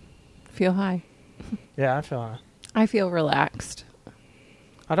 Feel high. Yeah, I feel. I feel relaxed.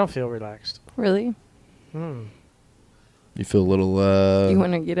 I don't feel relaxed. Really? Hmm. You feel a little. You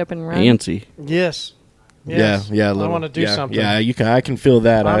want to get up and run? Antsy. Yes. Yes. Yeah. A I little, want to do yeah, something. Yeah, you can. I can feel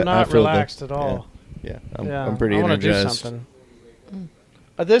that. I'm I not feel relaxed at all. Yeah. Yeah, I'm pretty I wanna energized. do something.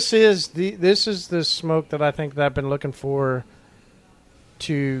 This is the smoke that I think that I've been looking for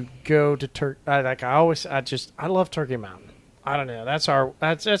to go to Turkey. I love Turkey Mountain. I don't know. That's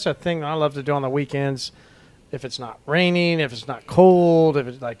a thing I love to do on the weekends. If it's not raining, if it's not cold, if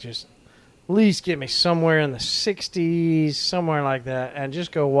it's like just at least get me somewhere in the 60s, somewhere like that, and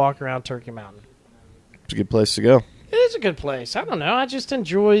just go walk around Turkey Mountain. It's a good place to go. It is a good place. I don't know. I just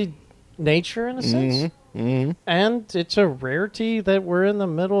enjoy nature in a sense. Mm-hmm. And it's a rarity that we're in the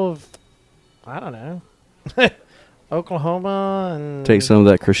middle of, I don't know, Oklahoma. And Take some of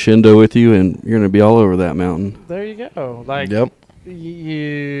that crescendo with you, and you're going to be all over that mountain. there you go. Like, Yep.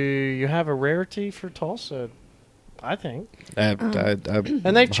 you have a rarity for Tulsa, I think. And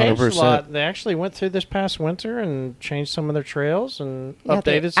And they've changed a lot. They actually went through this past winter and changed some of their trails and Yeah,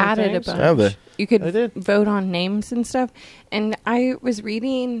 they updated some added things. a bunch. Have they? You could They did. vote on names and stuff. And I was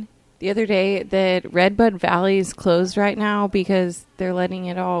reading the other day that Redbud Valley is closed right now because they're letting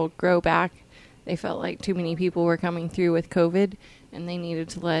it all grow back. They felt like too many people were coming through with COVID, and they needed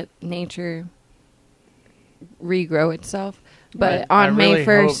to let nature regrow itself. But I on really May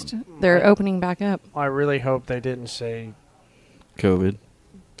 1st, hope- they're opening back up. I really hope they didn't say COVID.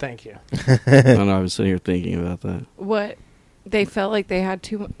 thank you. I know, I was sitting here thinking about that. What they felt like they had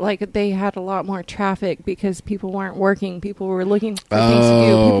they had a lot more traffic because people weren't working. People were looking for things to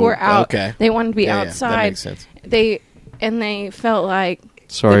do. People were out. Okay. They wanted to be Yeah, outside. that makes sense. They felt like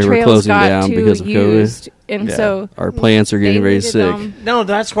Sorry, the we're trails closing got down too because of used, COVID. and Yeah. so Our plants are getting they very needed sick. them No,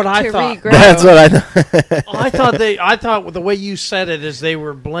 that's what I to thought. regrow. That's what I thought. I thought the way you said it is they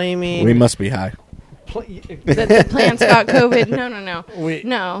were blaming. We must be high. that the plants got COVID. No. We-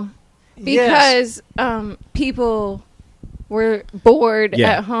 No, Yes. because people were bored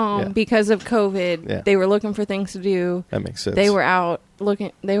Yeah, at home yeah. because of COVID. Yeah. They were looking for things to do. That makes sense. They were out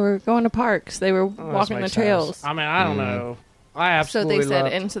looking. They were going to parks. They were Oh, this walking the makes trails. sense. I mean, I don't know. I So absolutely they said,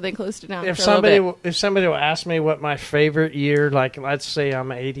 love. and so they closed it down. If for a little somebody bit. if somebody will ask me what my favorite year, like let's say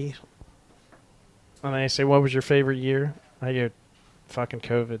I'm 80, and they say what was your favorite year, I go, fucking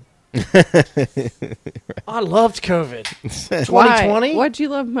COVID. I loved COVID. Why? 2020 What'd you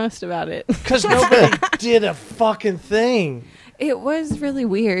love most about it? because nobody did a fucking thing. It was really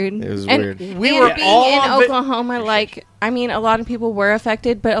weird. It was And weird. We and were being all in on va- Oklahoma. A lot of people were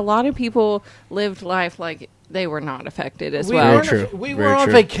affected, but a lot of people lived life like they were not affected as We well. were, Very true. we Very were on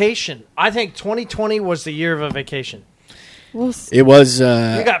true. vacation. I think 2020 was the year of a vacation. It was.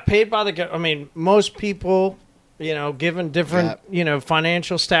 You got paid by the. I mean, most people, given different,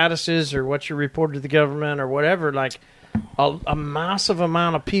 financial statuses or what you reported to the government or whatever, like a massive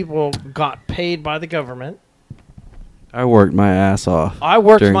amount of people got paid by the government. I worked my ass off. I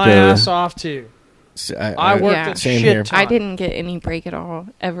worked during my COVID. ass off too. I I worked Yeah. a Same shit here. ton. I didn't get any break at all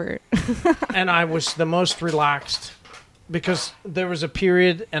ever. And I was the most relaxed because there was a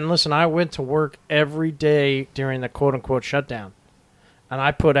period. And listen, I went to work every day during the quote unquote shutdown, and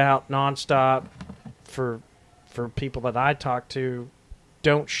I put out nonstop for people that I talked to.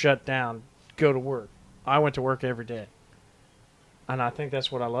 Don't shut down. Go to work. I went to work every day, and I think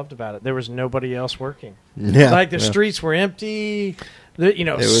that's what I loved about it. There was nobody else working. Yeah. Like the yeah. streets were empty.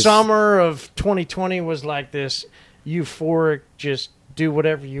 It was- Summer of 2020 was like this euphoric, just do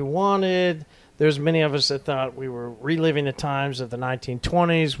whatever you wanted. There's many of us that thought we were reliving the times of the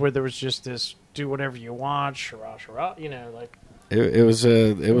 1920s where there was just this do whatever you want, shara, shara, like. It was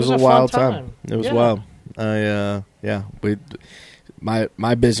a a fun wild time. time. It was Yeah. wild.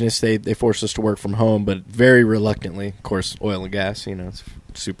 My business they forced us to work from home, but very reluctantly. Of course, oil and gas, it's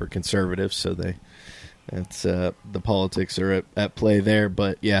super conservative, so the politics are at play there.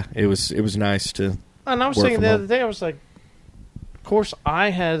 But yeah, it was nice to. And I was Work thinking from the home. other day, I was like, of course,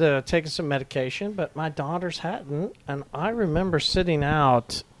 I had taken some medication, but my daughters hadn't. And I remember sitting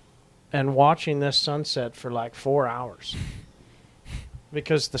out and watching this sunset for like 4 hours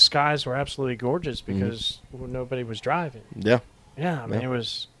because the skies were absolutely gorgeous because nobody was driving. Yeah, Yeah, I mean, Yeah. it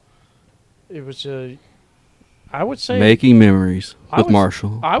was I would say, Making memories I with was-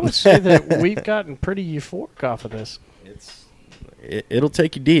 Marshall. I would say that we've gotten pretty euphoric off of this. it'll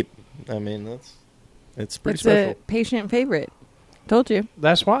take you deep. I mean, it's pretty It's special. a patient favorite. Told you.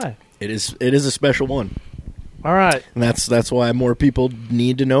 That's why. It is a special one, All right. and that's why more people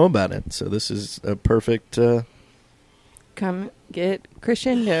need to know about it. So this is a perfect. Come get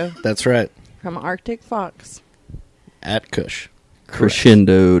Crescendo That's right. from Arctic Fox. At Kush.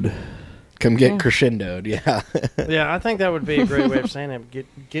 Crescendoed. Come get Yeah. crescendoed. Yeah. Yeah, I think that would be a great way of saying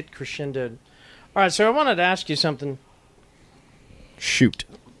it. Get crescendoed. All right, so I wanted to ask you something Shoot.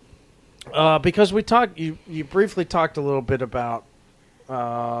 because we talked. You briefly talked a little bit about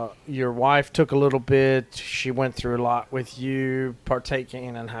your wife took a little bit. She went through a lot with you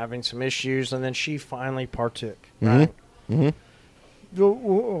partaking and having some issues, and then she finally partook. Right. Mm-hmm.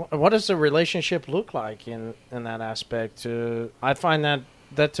 What does the relationship look like in that aspect? I find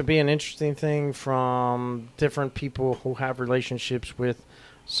that to be an interesting thing from different people who have relationships with.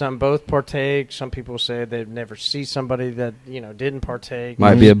 Some both partake. Some people say they'd never see somebody that didn't partake.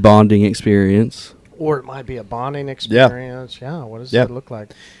 Might be a bonding experience. Or it might be a bonding experience. Yeah, what does it look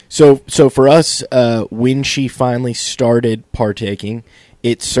like? So for us, when she finally started partaking,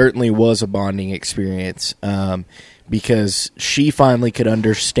 it certainly was a bonding experience, because she finally could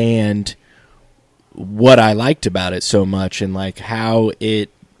understand what I liked about it so much, and like how it,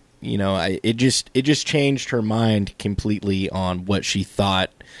 it just changed her mind completely on what she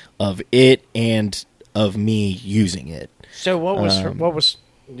thought of it and of me using it. So what was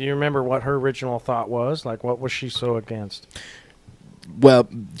do you remember what her original thought was? Like, what was she so against? Well,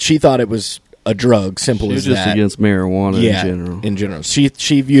 she thought it was a drug, simple She as was just that. against marijuana in general. In general,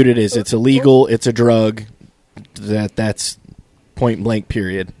 she viewed it as it's illegal, it's a drug. That's point blank,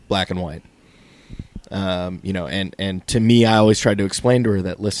 period, black and white. And to me, I always tried to explain to her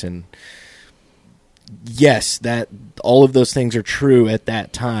that, listen, yes, that all of those things are true at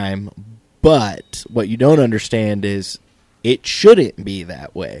that time, but what you don't understand is it shouldn't be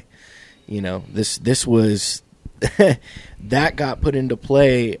that way. This was that got put into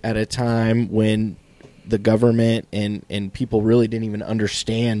play at a time when the government and people really didn't even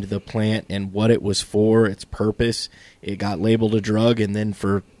understand the plant and what it was for, its purpose. It got labeled a drug, and then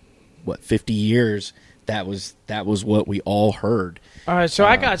for 50 years that was what we all heard. All right, so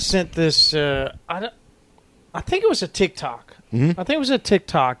I got sent this. I think it was a TikTok. Mm-hmm. I think it was a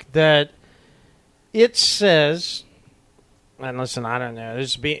TikTok that it says. And listen, I don't know.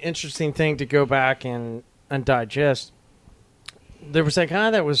 This would be an interesting thing to go back and digest. There was that guy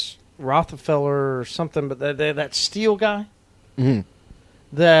that was Rockefeller or something, but that Steele guy, Mm-hmm.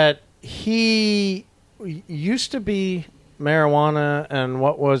 that he used to be marijuana and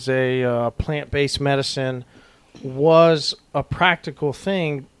what was a plant-based medicine was a practical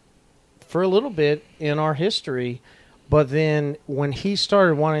thing for a little bit in our history. But then when he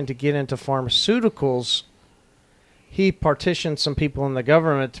started wanting to get into pharmaceuticals, he partitioned some people in the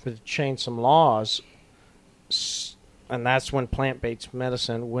government to change some laws, and that's when plant-based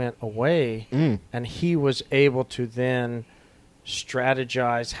medicine went away, and he was able to then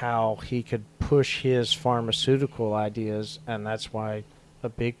strategize how he could push his pharmaceutical ideas, and that's why a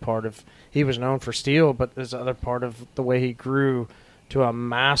big part of he was known for steel, but there's other part of the way he grew to a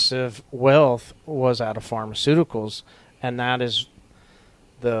massive wealth was out of pharmaceuticals, and that is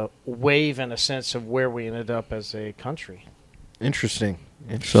the wave in a sense of where we ended up as a country. Interesting.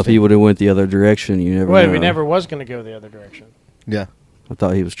 So if he would have went the other direction, you never know. We never was going to go the other direction. Yeah. I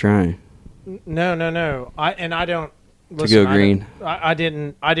thought he was trying. No. I don't To go green. I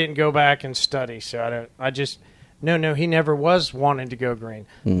didn't go back and study, so no. He never was wanting to go green.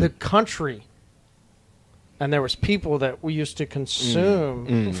 The country, and there was people that we used to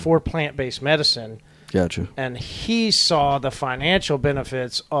consume for plant-based medicine. Gotcha. And he saw the financial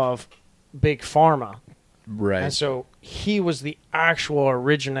benefits of Big Pharma. Right. And so he was the actual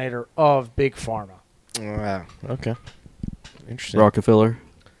originator of Big Pharma. Wow. Okay. Interesting. Rockefeller.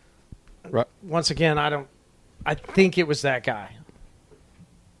 Once again, I think it was that guy.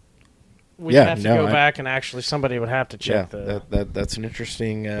 We'd Yeah, have to no, go back and actually somebody would have to check that's an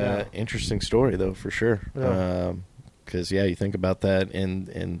interesting interesting story though, for sure. Yeah. Because you think about that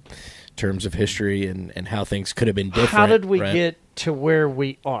in terms of history and how things could have been different. How did we right? get to where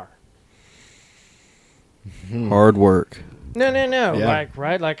we are? Hard work. No. Yeah.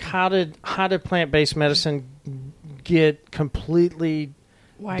 Like how did plant-based medicine get completely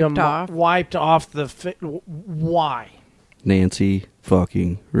wiped off the why? Nancy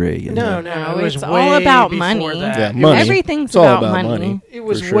fucking Reagan. No, it was it's way all about before money. that. Yeah, It money. was- Everything's It's all about about money. It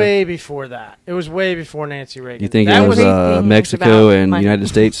was For sure. way before that. It was way before Nancy Reagan. You think that it was everything's Mexico about and money. United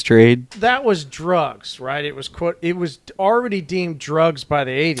States trade? that was drugs, right? It was already deemed drugs by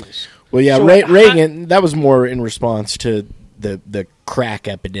the 80s. Well, yeah, So Reagan. That was more in response to the crack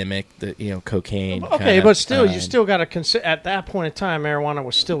epidemic, the cocaine. Okay, kind of, but still, you still got to consider at that point in time, marijuana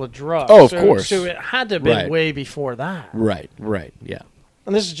was still a drug. Oh, of course. So it had to have been Right. way before that. Right. Yeah.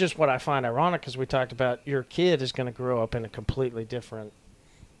 And this is just what I find ironic because we talked about your kid is going to grow up in a completely different.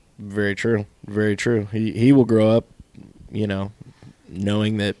 Very true. Very true. He will grow up,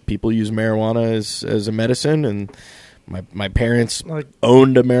 knowing that people use marijuana as a medicine, and my parents Like,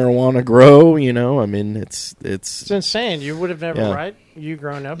 owned a marijuana grow. I mean, it's it's insane. You would have never, Yeah. right? You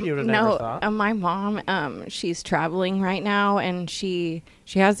growing up, you would have never No, thought. my mom, she's traveling right now, and she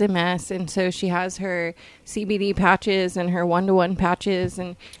has MS, and so she has her CBD patches and her 1-to-1 patches,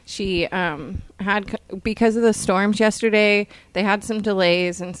 and she had, because of the storms yesterday, they had some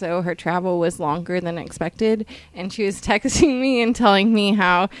delays, and so her travel was longer than expected, and she was texting me and telling me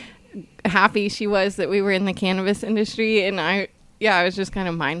how happy she was that we were in the cannabis industry, and I was just kind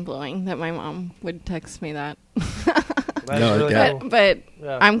of mind-blowing that my mom would text me that. That's No, really yeah. cool. But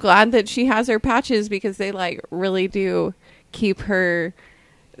Yeah. I'm glad that she has her patches because they like really do keep her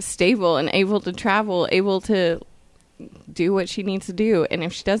stable and able to travel, able to do what she needs to do. And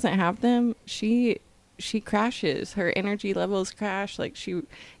if she doesn't have them, she crashes. Her energy levels crash. Like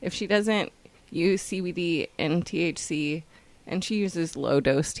if she doesn't use CBD and THC, and she uses low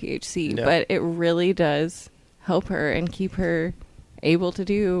dose THC, Yeah. but it really does help her and keep her able to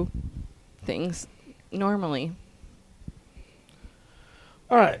do things normally.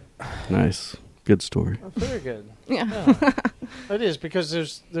 All right. Nice. Good story. Very good. Yeah. Yeah. It is, because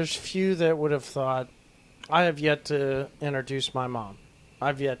there's few that would have thought. I have yet to introduce my mom.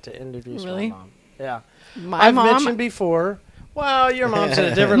 I've yet to introduce Really? my mom. Yeah. My I've mom mentioned before. Well, your mom's in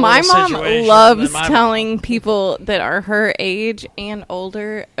a different My little mom situation loves than my telling people that are her age and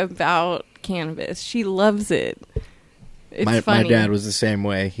older about cannabis. She loves it. It's my funny. dad was the same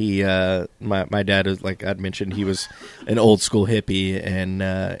way. He my dad was, like I'd mentioned, he was an old school hippie, and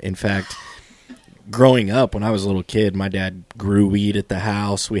in fact, growing up when I was a little kid, my dad grew weed at the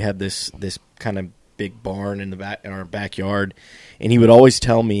house. We had this kind of big barn in our backyard, and he would always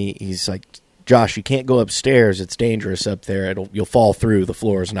tell me, he's like, Josh, you can't go upstairs. It's dangerous up there. You'll fall through. The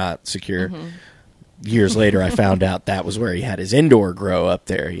floor is not secure. Mm-hmm. Years later, I found out that was where he had his indoor grow up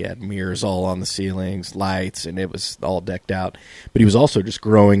there. He had mirrors all on the ceilings, lights, and it was all decked out. But he was also just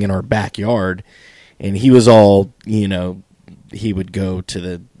growing in our backyard, and he was all, he would go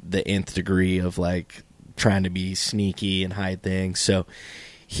to the nth degree of like trying to be sneaky and hide things. So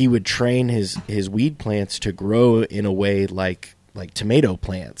he would train his weed plants to grow in a way like tomato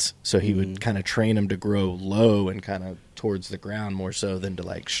plants. So he would kind of train them to grow low and kind of towards the ground more so than to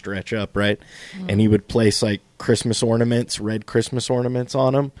like stretch up, right? And he would place like Christmas ornaments, red Christmas ornaments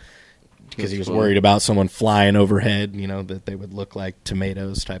on them because he was worried about someone flying overhead, that they would look like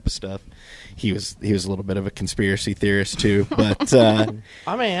tomatoes type of stuff. He was a little bit of a conspiracy theorist too, but I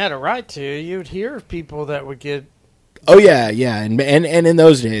mean, he had a right to. You'd hear of people that would get. oh yeah, and in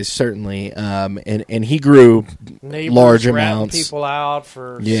those days certainly, and he grew Neighbors large ratting amounts. people out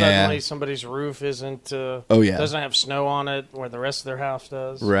for Yeah. suddenly somebody's roof isn't doesn't have snow on it where the rest of their house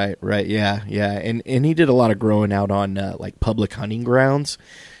does. Right, yeah, and he did a lot of growing out on like public hunting grounds.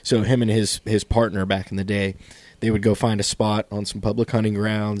 So him and his partner back in the day, they would go find a spot on some public hunting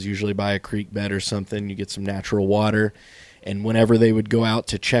grounds, usually by a creek bed or something. You get some natural water. And whenever they would go out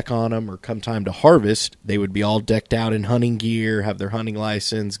to check on them or come time to harvest, they would be all decked out in hunting gear, have their hunting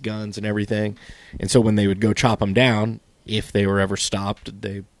license, guns, and everything. And so when they would go chop them down, if they were ever stopped,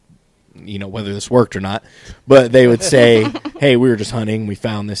 they, whether this worked or not, but they would say, hey, we were just hunting. We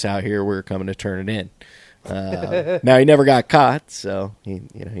found this out here. We were coming to turn it in. Now, he never got caught, so he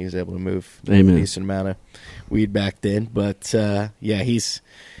was able to move a Amen. decent amount of weed back then. But, yeah, he's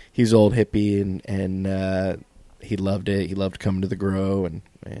old hippie, and he loved it. He loved coming to the grow,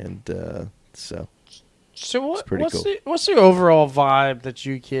 and so. So pretty what's cool. what's the overall vibe that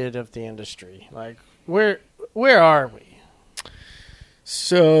you get of the industry? Like where are we?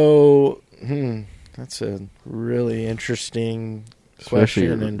 So, that's a really interesting Especially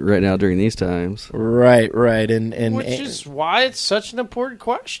question. And right now during these times. right, and Which is why it's such an important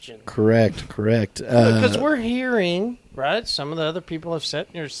question. correct. Because we're hearing, right? Some of the other people have sat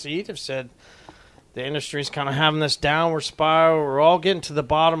in your seat have said the industry's kind of having this downward spiral. We're all getting to the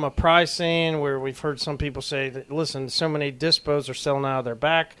bottom of pricing, where we've heard some people say that, listen, so many dispos are selling out of their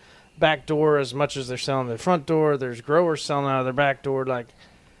back door as much as they're selling their front door. There's growers selling out of their back door. Like,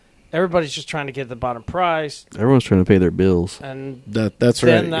 everybody's just trying to get the bottom price. Everyone's trying to pay their bills. And That's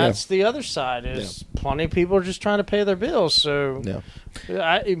right. then that's the other side is plenty of people are just trying to pay their bills. So,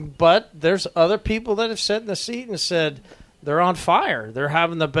 but there's other people that have sat in the seat and said they're on fire. They're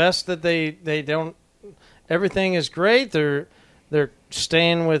having the best that they don't. Everything is great. They're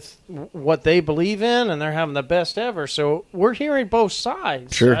staying with what they believe in, and they're having the best ever. So we're hearing both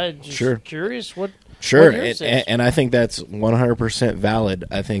sides. Sure, I'm just sure. curious what. Sure, what yours and, is. and I think that's 100% valid.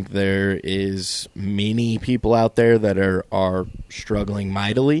 I think there is many people out there that are struggling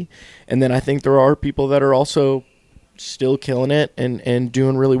mightily, and then I think there are people that are also still killing it and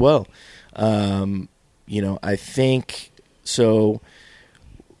doing really well. I think so.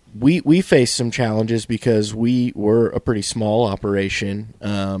 We face some challenges because we were a pretty small operation,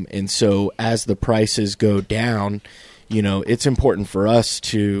 and so as the prices go down, it's important for us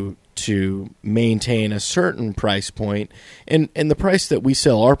to maintain a certain price point, and the price that we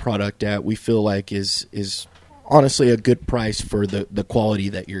sell our product at, we feel like is honestly a good price for the quality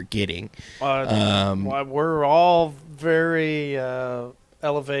that you're getting. We're all very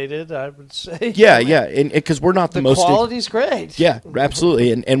elevated, I would say. Yeah, yeah, and because we're not the The most quality's great. Yeah,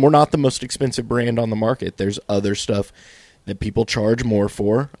 absolutely. And we're not the most expensive brand on the market. There's other stuff that people charge more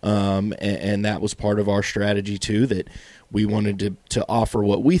for. And that was part of our strategy too, that we wanted to offer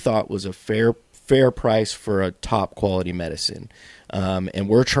what we thought was a fair price for a top quality medicine. And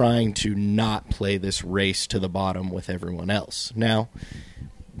we're trying to not play this race to the bottom with everyone else. Now,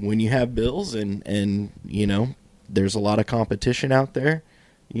 when you have bills and you know, there's a lot of competition out there,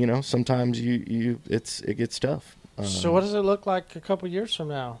 you know, sometimes it gets tough. So what does it look like a couple years from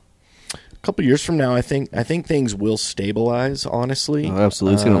now? A couple years from now, I think things will stabilize. Honestly, Oh,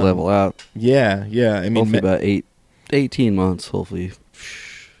 absolutely. It's going to level out. Yeah, yeah. I mean, Hopefully about 18 months, hopefully.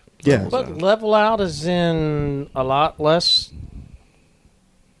 Yeah. levels But out. level out is in a lot less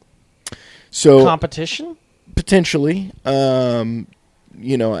so competition? potentially,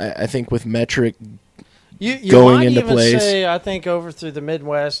 you know, I think with Metric, You going might into even place. say, I think over through the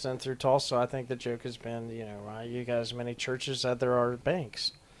Midwest and through Tulsa, I think the joke has been, you know, right, you got as many churches as there are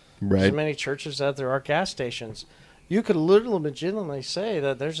banks. There's right? as many churches as there are gas stations. You could legitimately say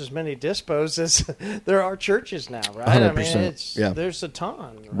that there's as many dispos as there are churches now, right? I mean, 100%, yeah. there's a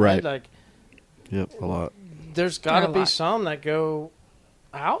ton, right? Right. Like, Yep, a lot. there's got to There are a be lot. some that go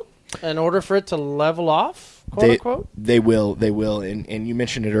out in order for it to level off, quote unquote. They will, and you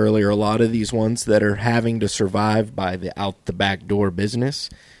mentioned it earlier. A lot of these ones that are having to survive by the out the back door business.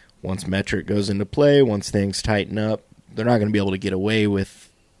 Once Metric goes into play, once things tighten up, they're not going to be able to get away with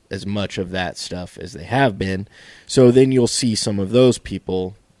as much of that stuff as they have been. So then you'll see some of those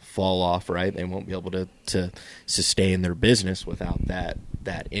people fall off, right? They won't be able to sustain their business without that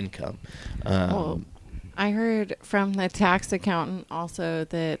income. Well, I heard from the tax accountant also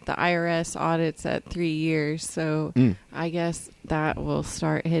that the IRS audits at 3 years, so I guess that will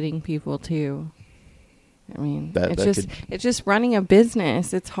start hitting people too. I mean, That it's just running a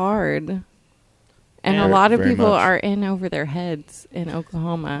business. It's hard. And Yeah, a lot of very people much. are in over their heads in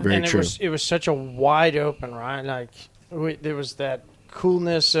Oklahoma. Very and true. it was such a wide open, right? Like there was that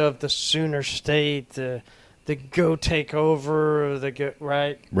coolness of the Sooner State, the go take over, the go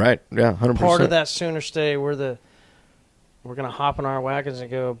right. Right. Yeah. 100%. Part of that Sooner State, we're going to hop in our wagons and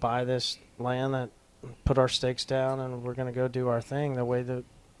go buy this land, that put our stakes down, and we're going to go do our thing the way that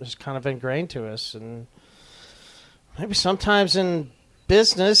is kind of ingrained to us. And maybe sometimes in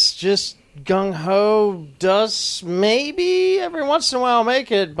business, just gung-ho does maybe every once in a while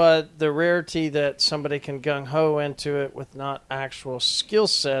make it, but the rarity that somebody can gung-ho into it with not actual skill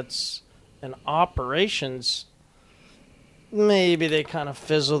sets and operations, maybe they kind of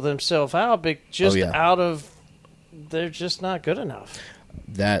fizzle themselves out, but just out of they're just not good enough.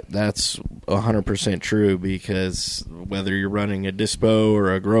 That's 100% true, because whether you're running a dispo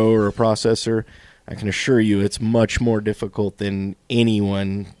or a grow or a processor, I can assure you it's much more difficult than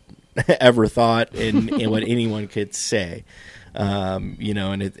anyone ever thought and what anyone could say. You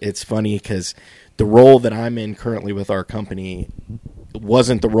know, and it's funny because the role that I'm in currently with our company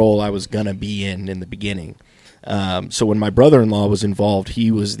wasn't the role I was going to be in the beginning. So when my brother-in-law was involved,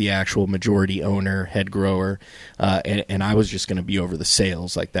 he was the actual majority owner, head grower, and I was just going to be over the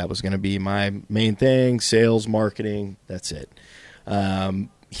sales. Like, that was going to be my main thing, sales, marketing, that's it.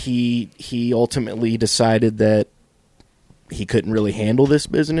 He ultimately decided that he couldn't really handle this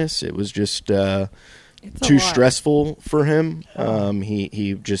business. It was just It's a too lot. stressful for him.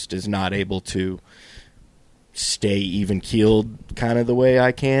 He just is not able to stay even keeled kind of the way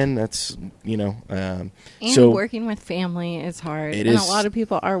I can. That's, you know, And so working with family is hard. It and is- a lot of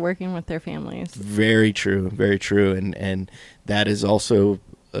people are working with their families. very true, and that is also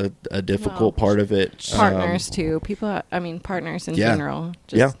a difficult Well, part of it. Partners too. People, I mean, partners in Yeah. general.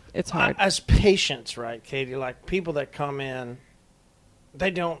 Just, Yeah. It's hard. As patients, right, Katie? Like people that come in,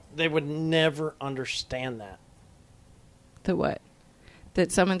 they would never understand that. The what?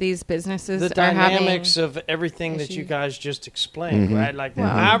 That some of these businesses The are having. dynamics of everything that you issues. guys just explained, Mhm. right? Like the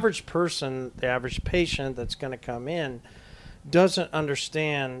Wow. average person, the average patient that's going to come in doesn't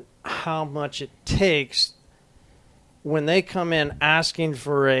understand how much it takes when they come in asking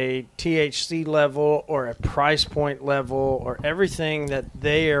for a THC level or a price point level or everything that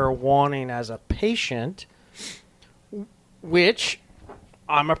they are wanting as a patient, which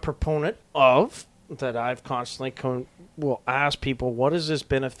I'm a proponent of, that I've constantly will ask people, what does this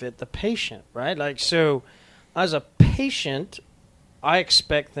benefit the patient, right? Like, so as a patient, I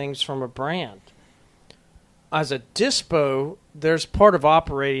expect things from a brand. As a dispo, there's part of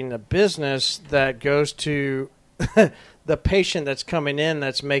operating a business that goes to the patient that's coming in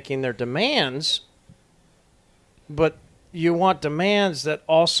that's making their demands, but you want demands that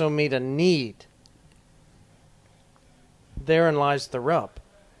also meet a need. therein lies the rub.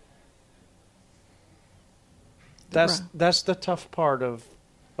 That's the tough part of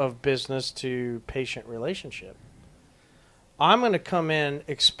business to patient relationship. I'm going to come in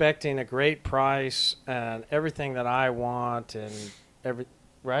expecting a great price and everything that I want and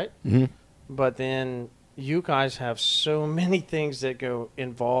right? Mm-hmm. But then you guys have so many things that go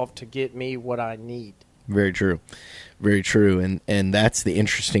involved to get me what I need. Very true. Very true. And that's the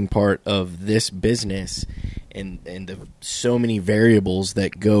interesting part of this business and the so many variables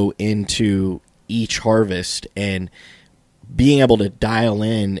that go into each harvest, and being able to dial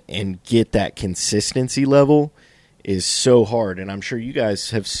in and get that consistency level is so hard. And I'm sure you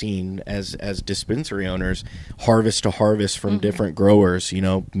guys have seen as dispensary owners, harvest to harvest from different growers,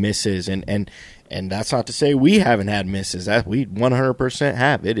 misses. And that's not to say we haven't had misses. That we 100%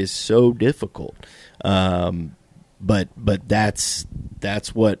 have. It is so difficult. But that's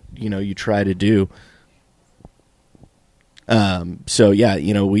what, you try to do. So yeah,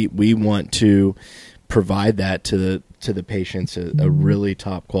 we want to provide that to the patients, a really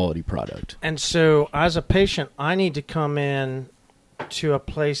top quality product. And so as a patient, I need to come in to a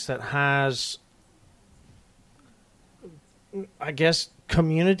place that has, I guess,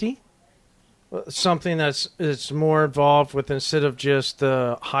 community, something it's more involved with, instead of just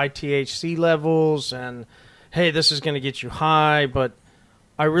the high THC levels and, hey, this is going to get you high, but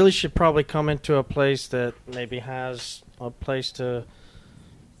I really should probably come into a place that maybe has a place to...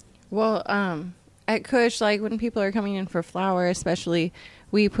 Well, at Kush, like when people are coming in for flower, especially,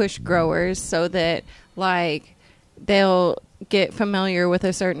 we push growers so that like they'll get familiar with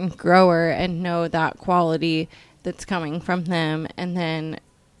a certain grower and know that quality that's coming from them, and then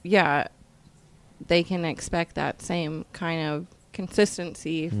they can expect that same kind of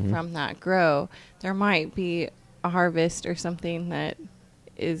consistency from that grow. There might be a harvest or something that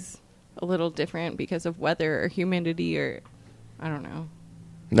is a little different because of weather or humidity, or I don't know.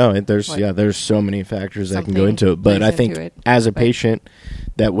 No, there's so many factors that can go into it. But I think as a patient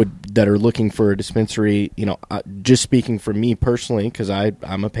that are looking for a dispensary, just speaking for me personally, because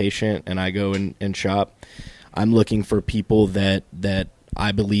I'm a patient and I go and shop, I'm looking for people that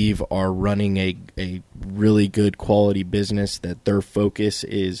I believe are running a really good quality business, that their focus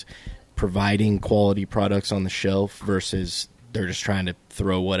is providing quality products on the shelf versus they're just trying to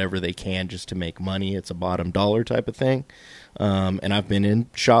throw whatever they can just to make money. It's a bottom dollar type of thing. And I've been in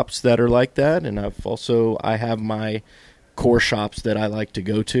shops that are like that, and I have my core shops that I like to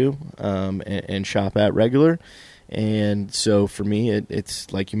go to and shop at regular. And so for me,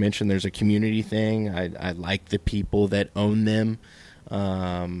 it's like you mentioned, there's a community thing. I like the people that own them.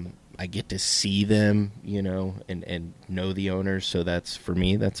 I get to see them, and know the owners. So that's, for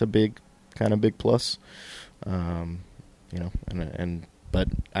me, that's a big plus. But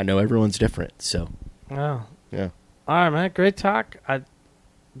I know everyone's different. So, wow. Yeah. All right, man. Great talk. I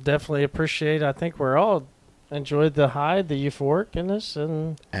definitely appreciate. I think we're all enjoyed the euphoric in this,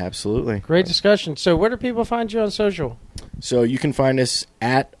 and absolutely great discussion. So, where do people find you on social? So you can find us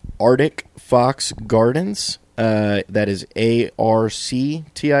at Arctic Fox Gardens. That is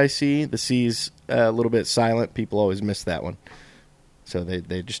ARCTIC. The C's a little bit silent. People always miss that one. So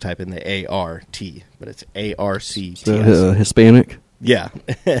they just type in the ART, but it's ARCTIC. Hispanic? Yeah.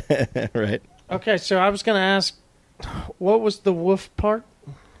 Right. Okay, so I was going to ask, what was the wolf part?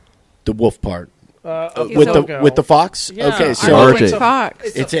 The wolf part. With the fox? Yeah, okay, so Arctic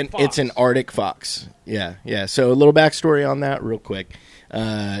fox. It's an Arctic fox. Yeah. So a little backstory on that real quick.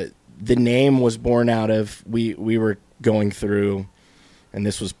 The name was born out of, we were going through, and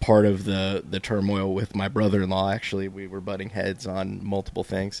this was part of the turmoil with my brother-in-law. Actually, we were butting heads on multiple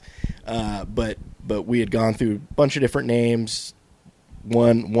things. But we had gone through a bunch of different names.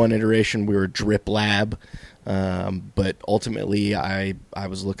 One iteration, we were Drip Lab. But ultimately, I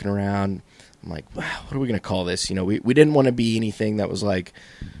was looking around. I'm like, wow, what are we going to call this? We didn't want to be anything that was like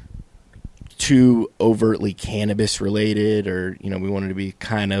too overtly cannabis related, or, we wanted to be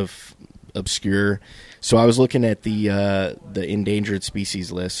kind of obscure. So I was looking at the endangered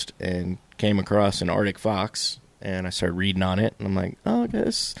species list and came across an Arctic fox, and I started reading on it, and I'm like, oh,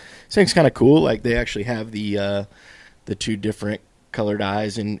 this thing's kind of cool. Like, they actually have the two different colored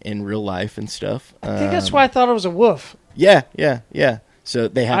eyes in real life and stuff. I think that's why I thought it was a wolf. Yeah. So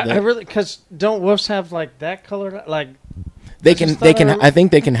they have I really, because don't wolves have like that colored, like they can I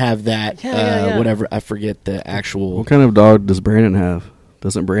think they can have that. Yeah. Whatever, I forget the actual. What kind of dog does Brandon have?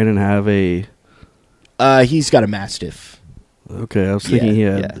 Doesn't Brandon have a? He's got a Mastiff. Okay, I was thinking he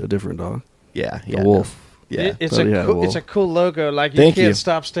had a different dog. Yeah, a wolf. Yeah. It's That'd be a cool, edible. it's a cool logo. Like you Thank can't you.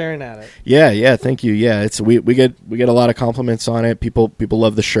 stop staring at it. Yeah, thank you. Yeah, it's we get a lot of compliments on it. People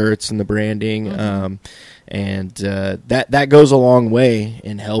love the shirts and the branding, and that goes a long way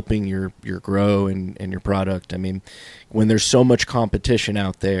in helping your grow and your product. I mean, when there's so much competition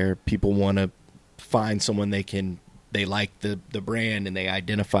out there, people want to find someone they like the brand and they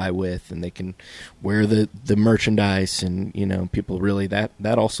identify with, and they can wear the merchandise, and people really that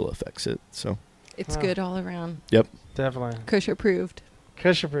also affects it. So It's Wow. good all around. yep, Definitely. Kush approved.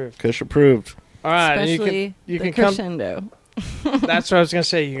 Kush approved. Kush approved. All right. and Especially you the can come. crescendo. That's what I was going to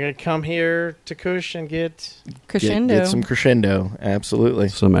say. You're going to come here to Kush and get. Crescendo. Get some crescendo. Absolutely.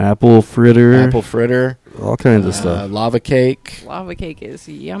 Some apple fritter, Apple fritter, all kinds of stuff. lava cake. Lava cake is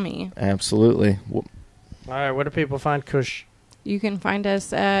yummy. Absolutely. All right. Where do people find Kush? You can find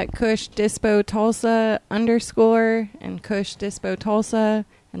us at Kush Dispo Tulsa _ and Kush Dispo Tulsa.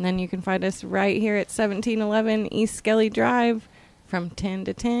 And then you can find us right here at 1711 East Skelly Drive from 10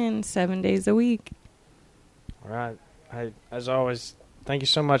 to 10, 7 days a week. All right. As always, thank you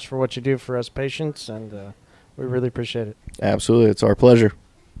so much for what you do for us patients, and we really appreciate it. Absolutely. It's our pleasure.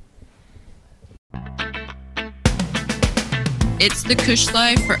 It's the Kush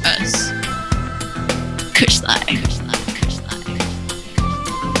Life for us. Kush Life.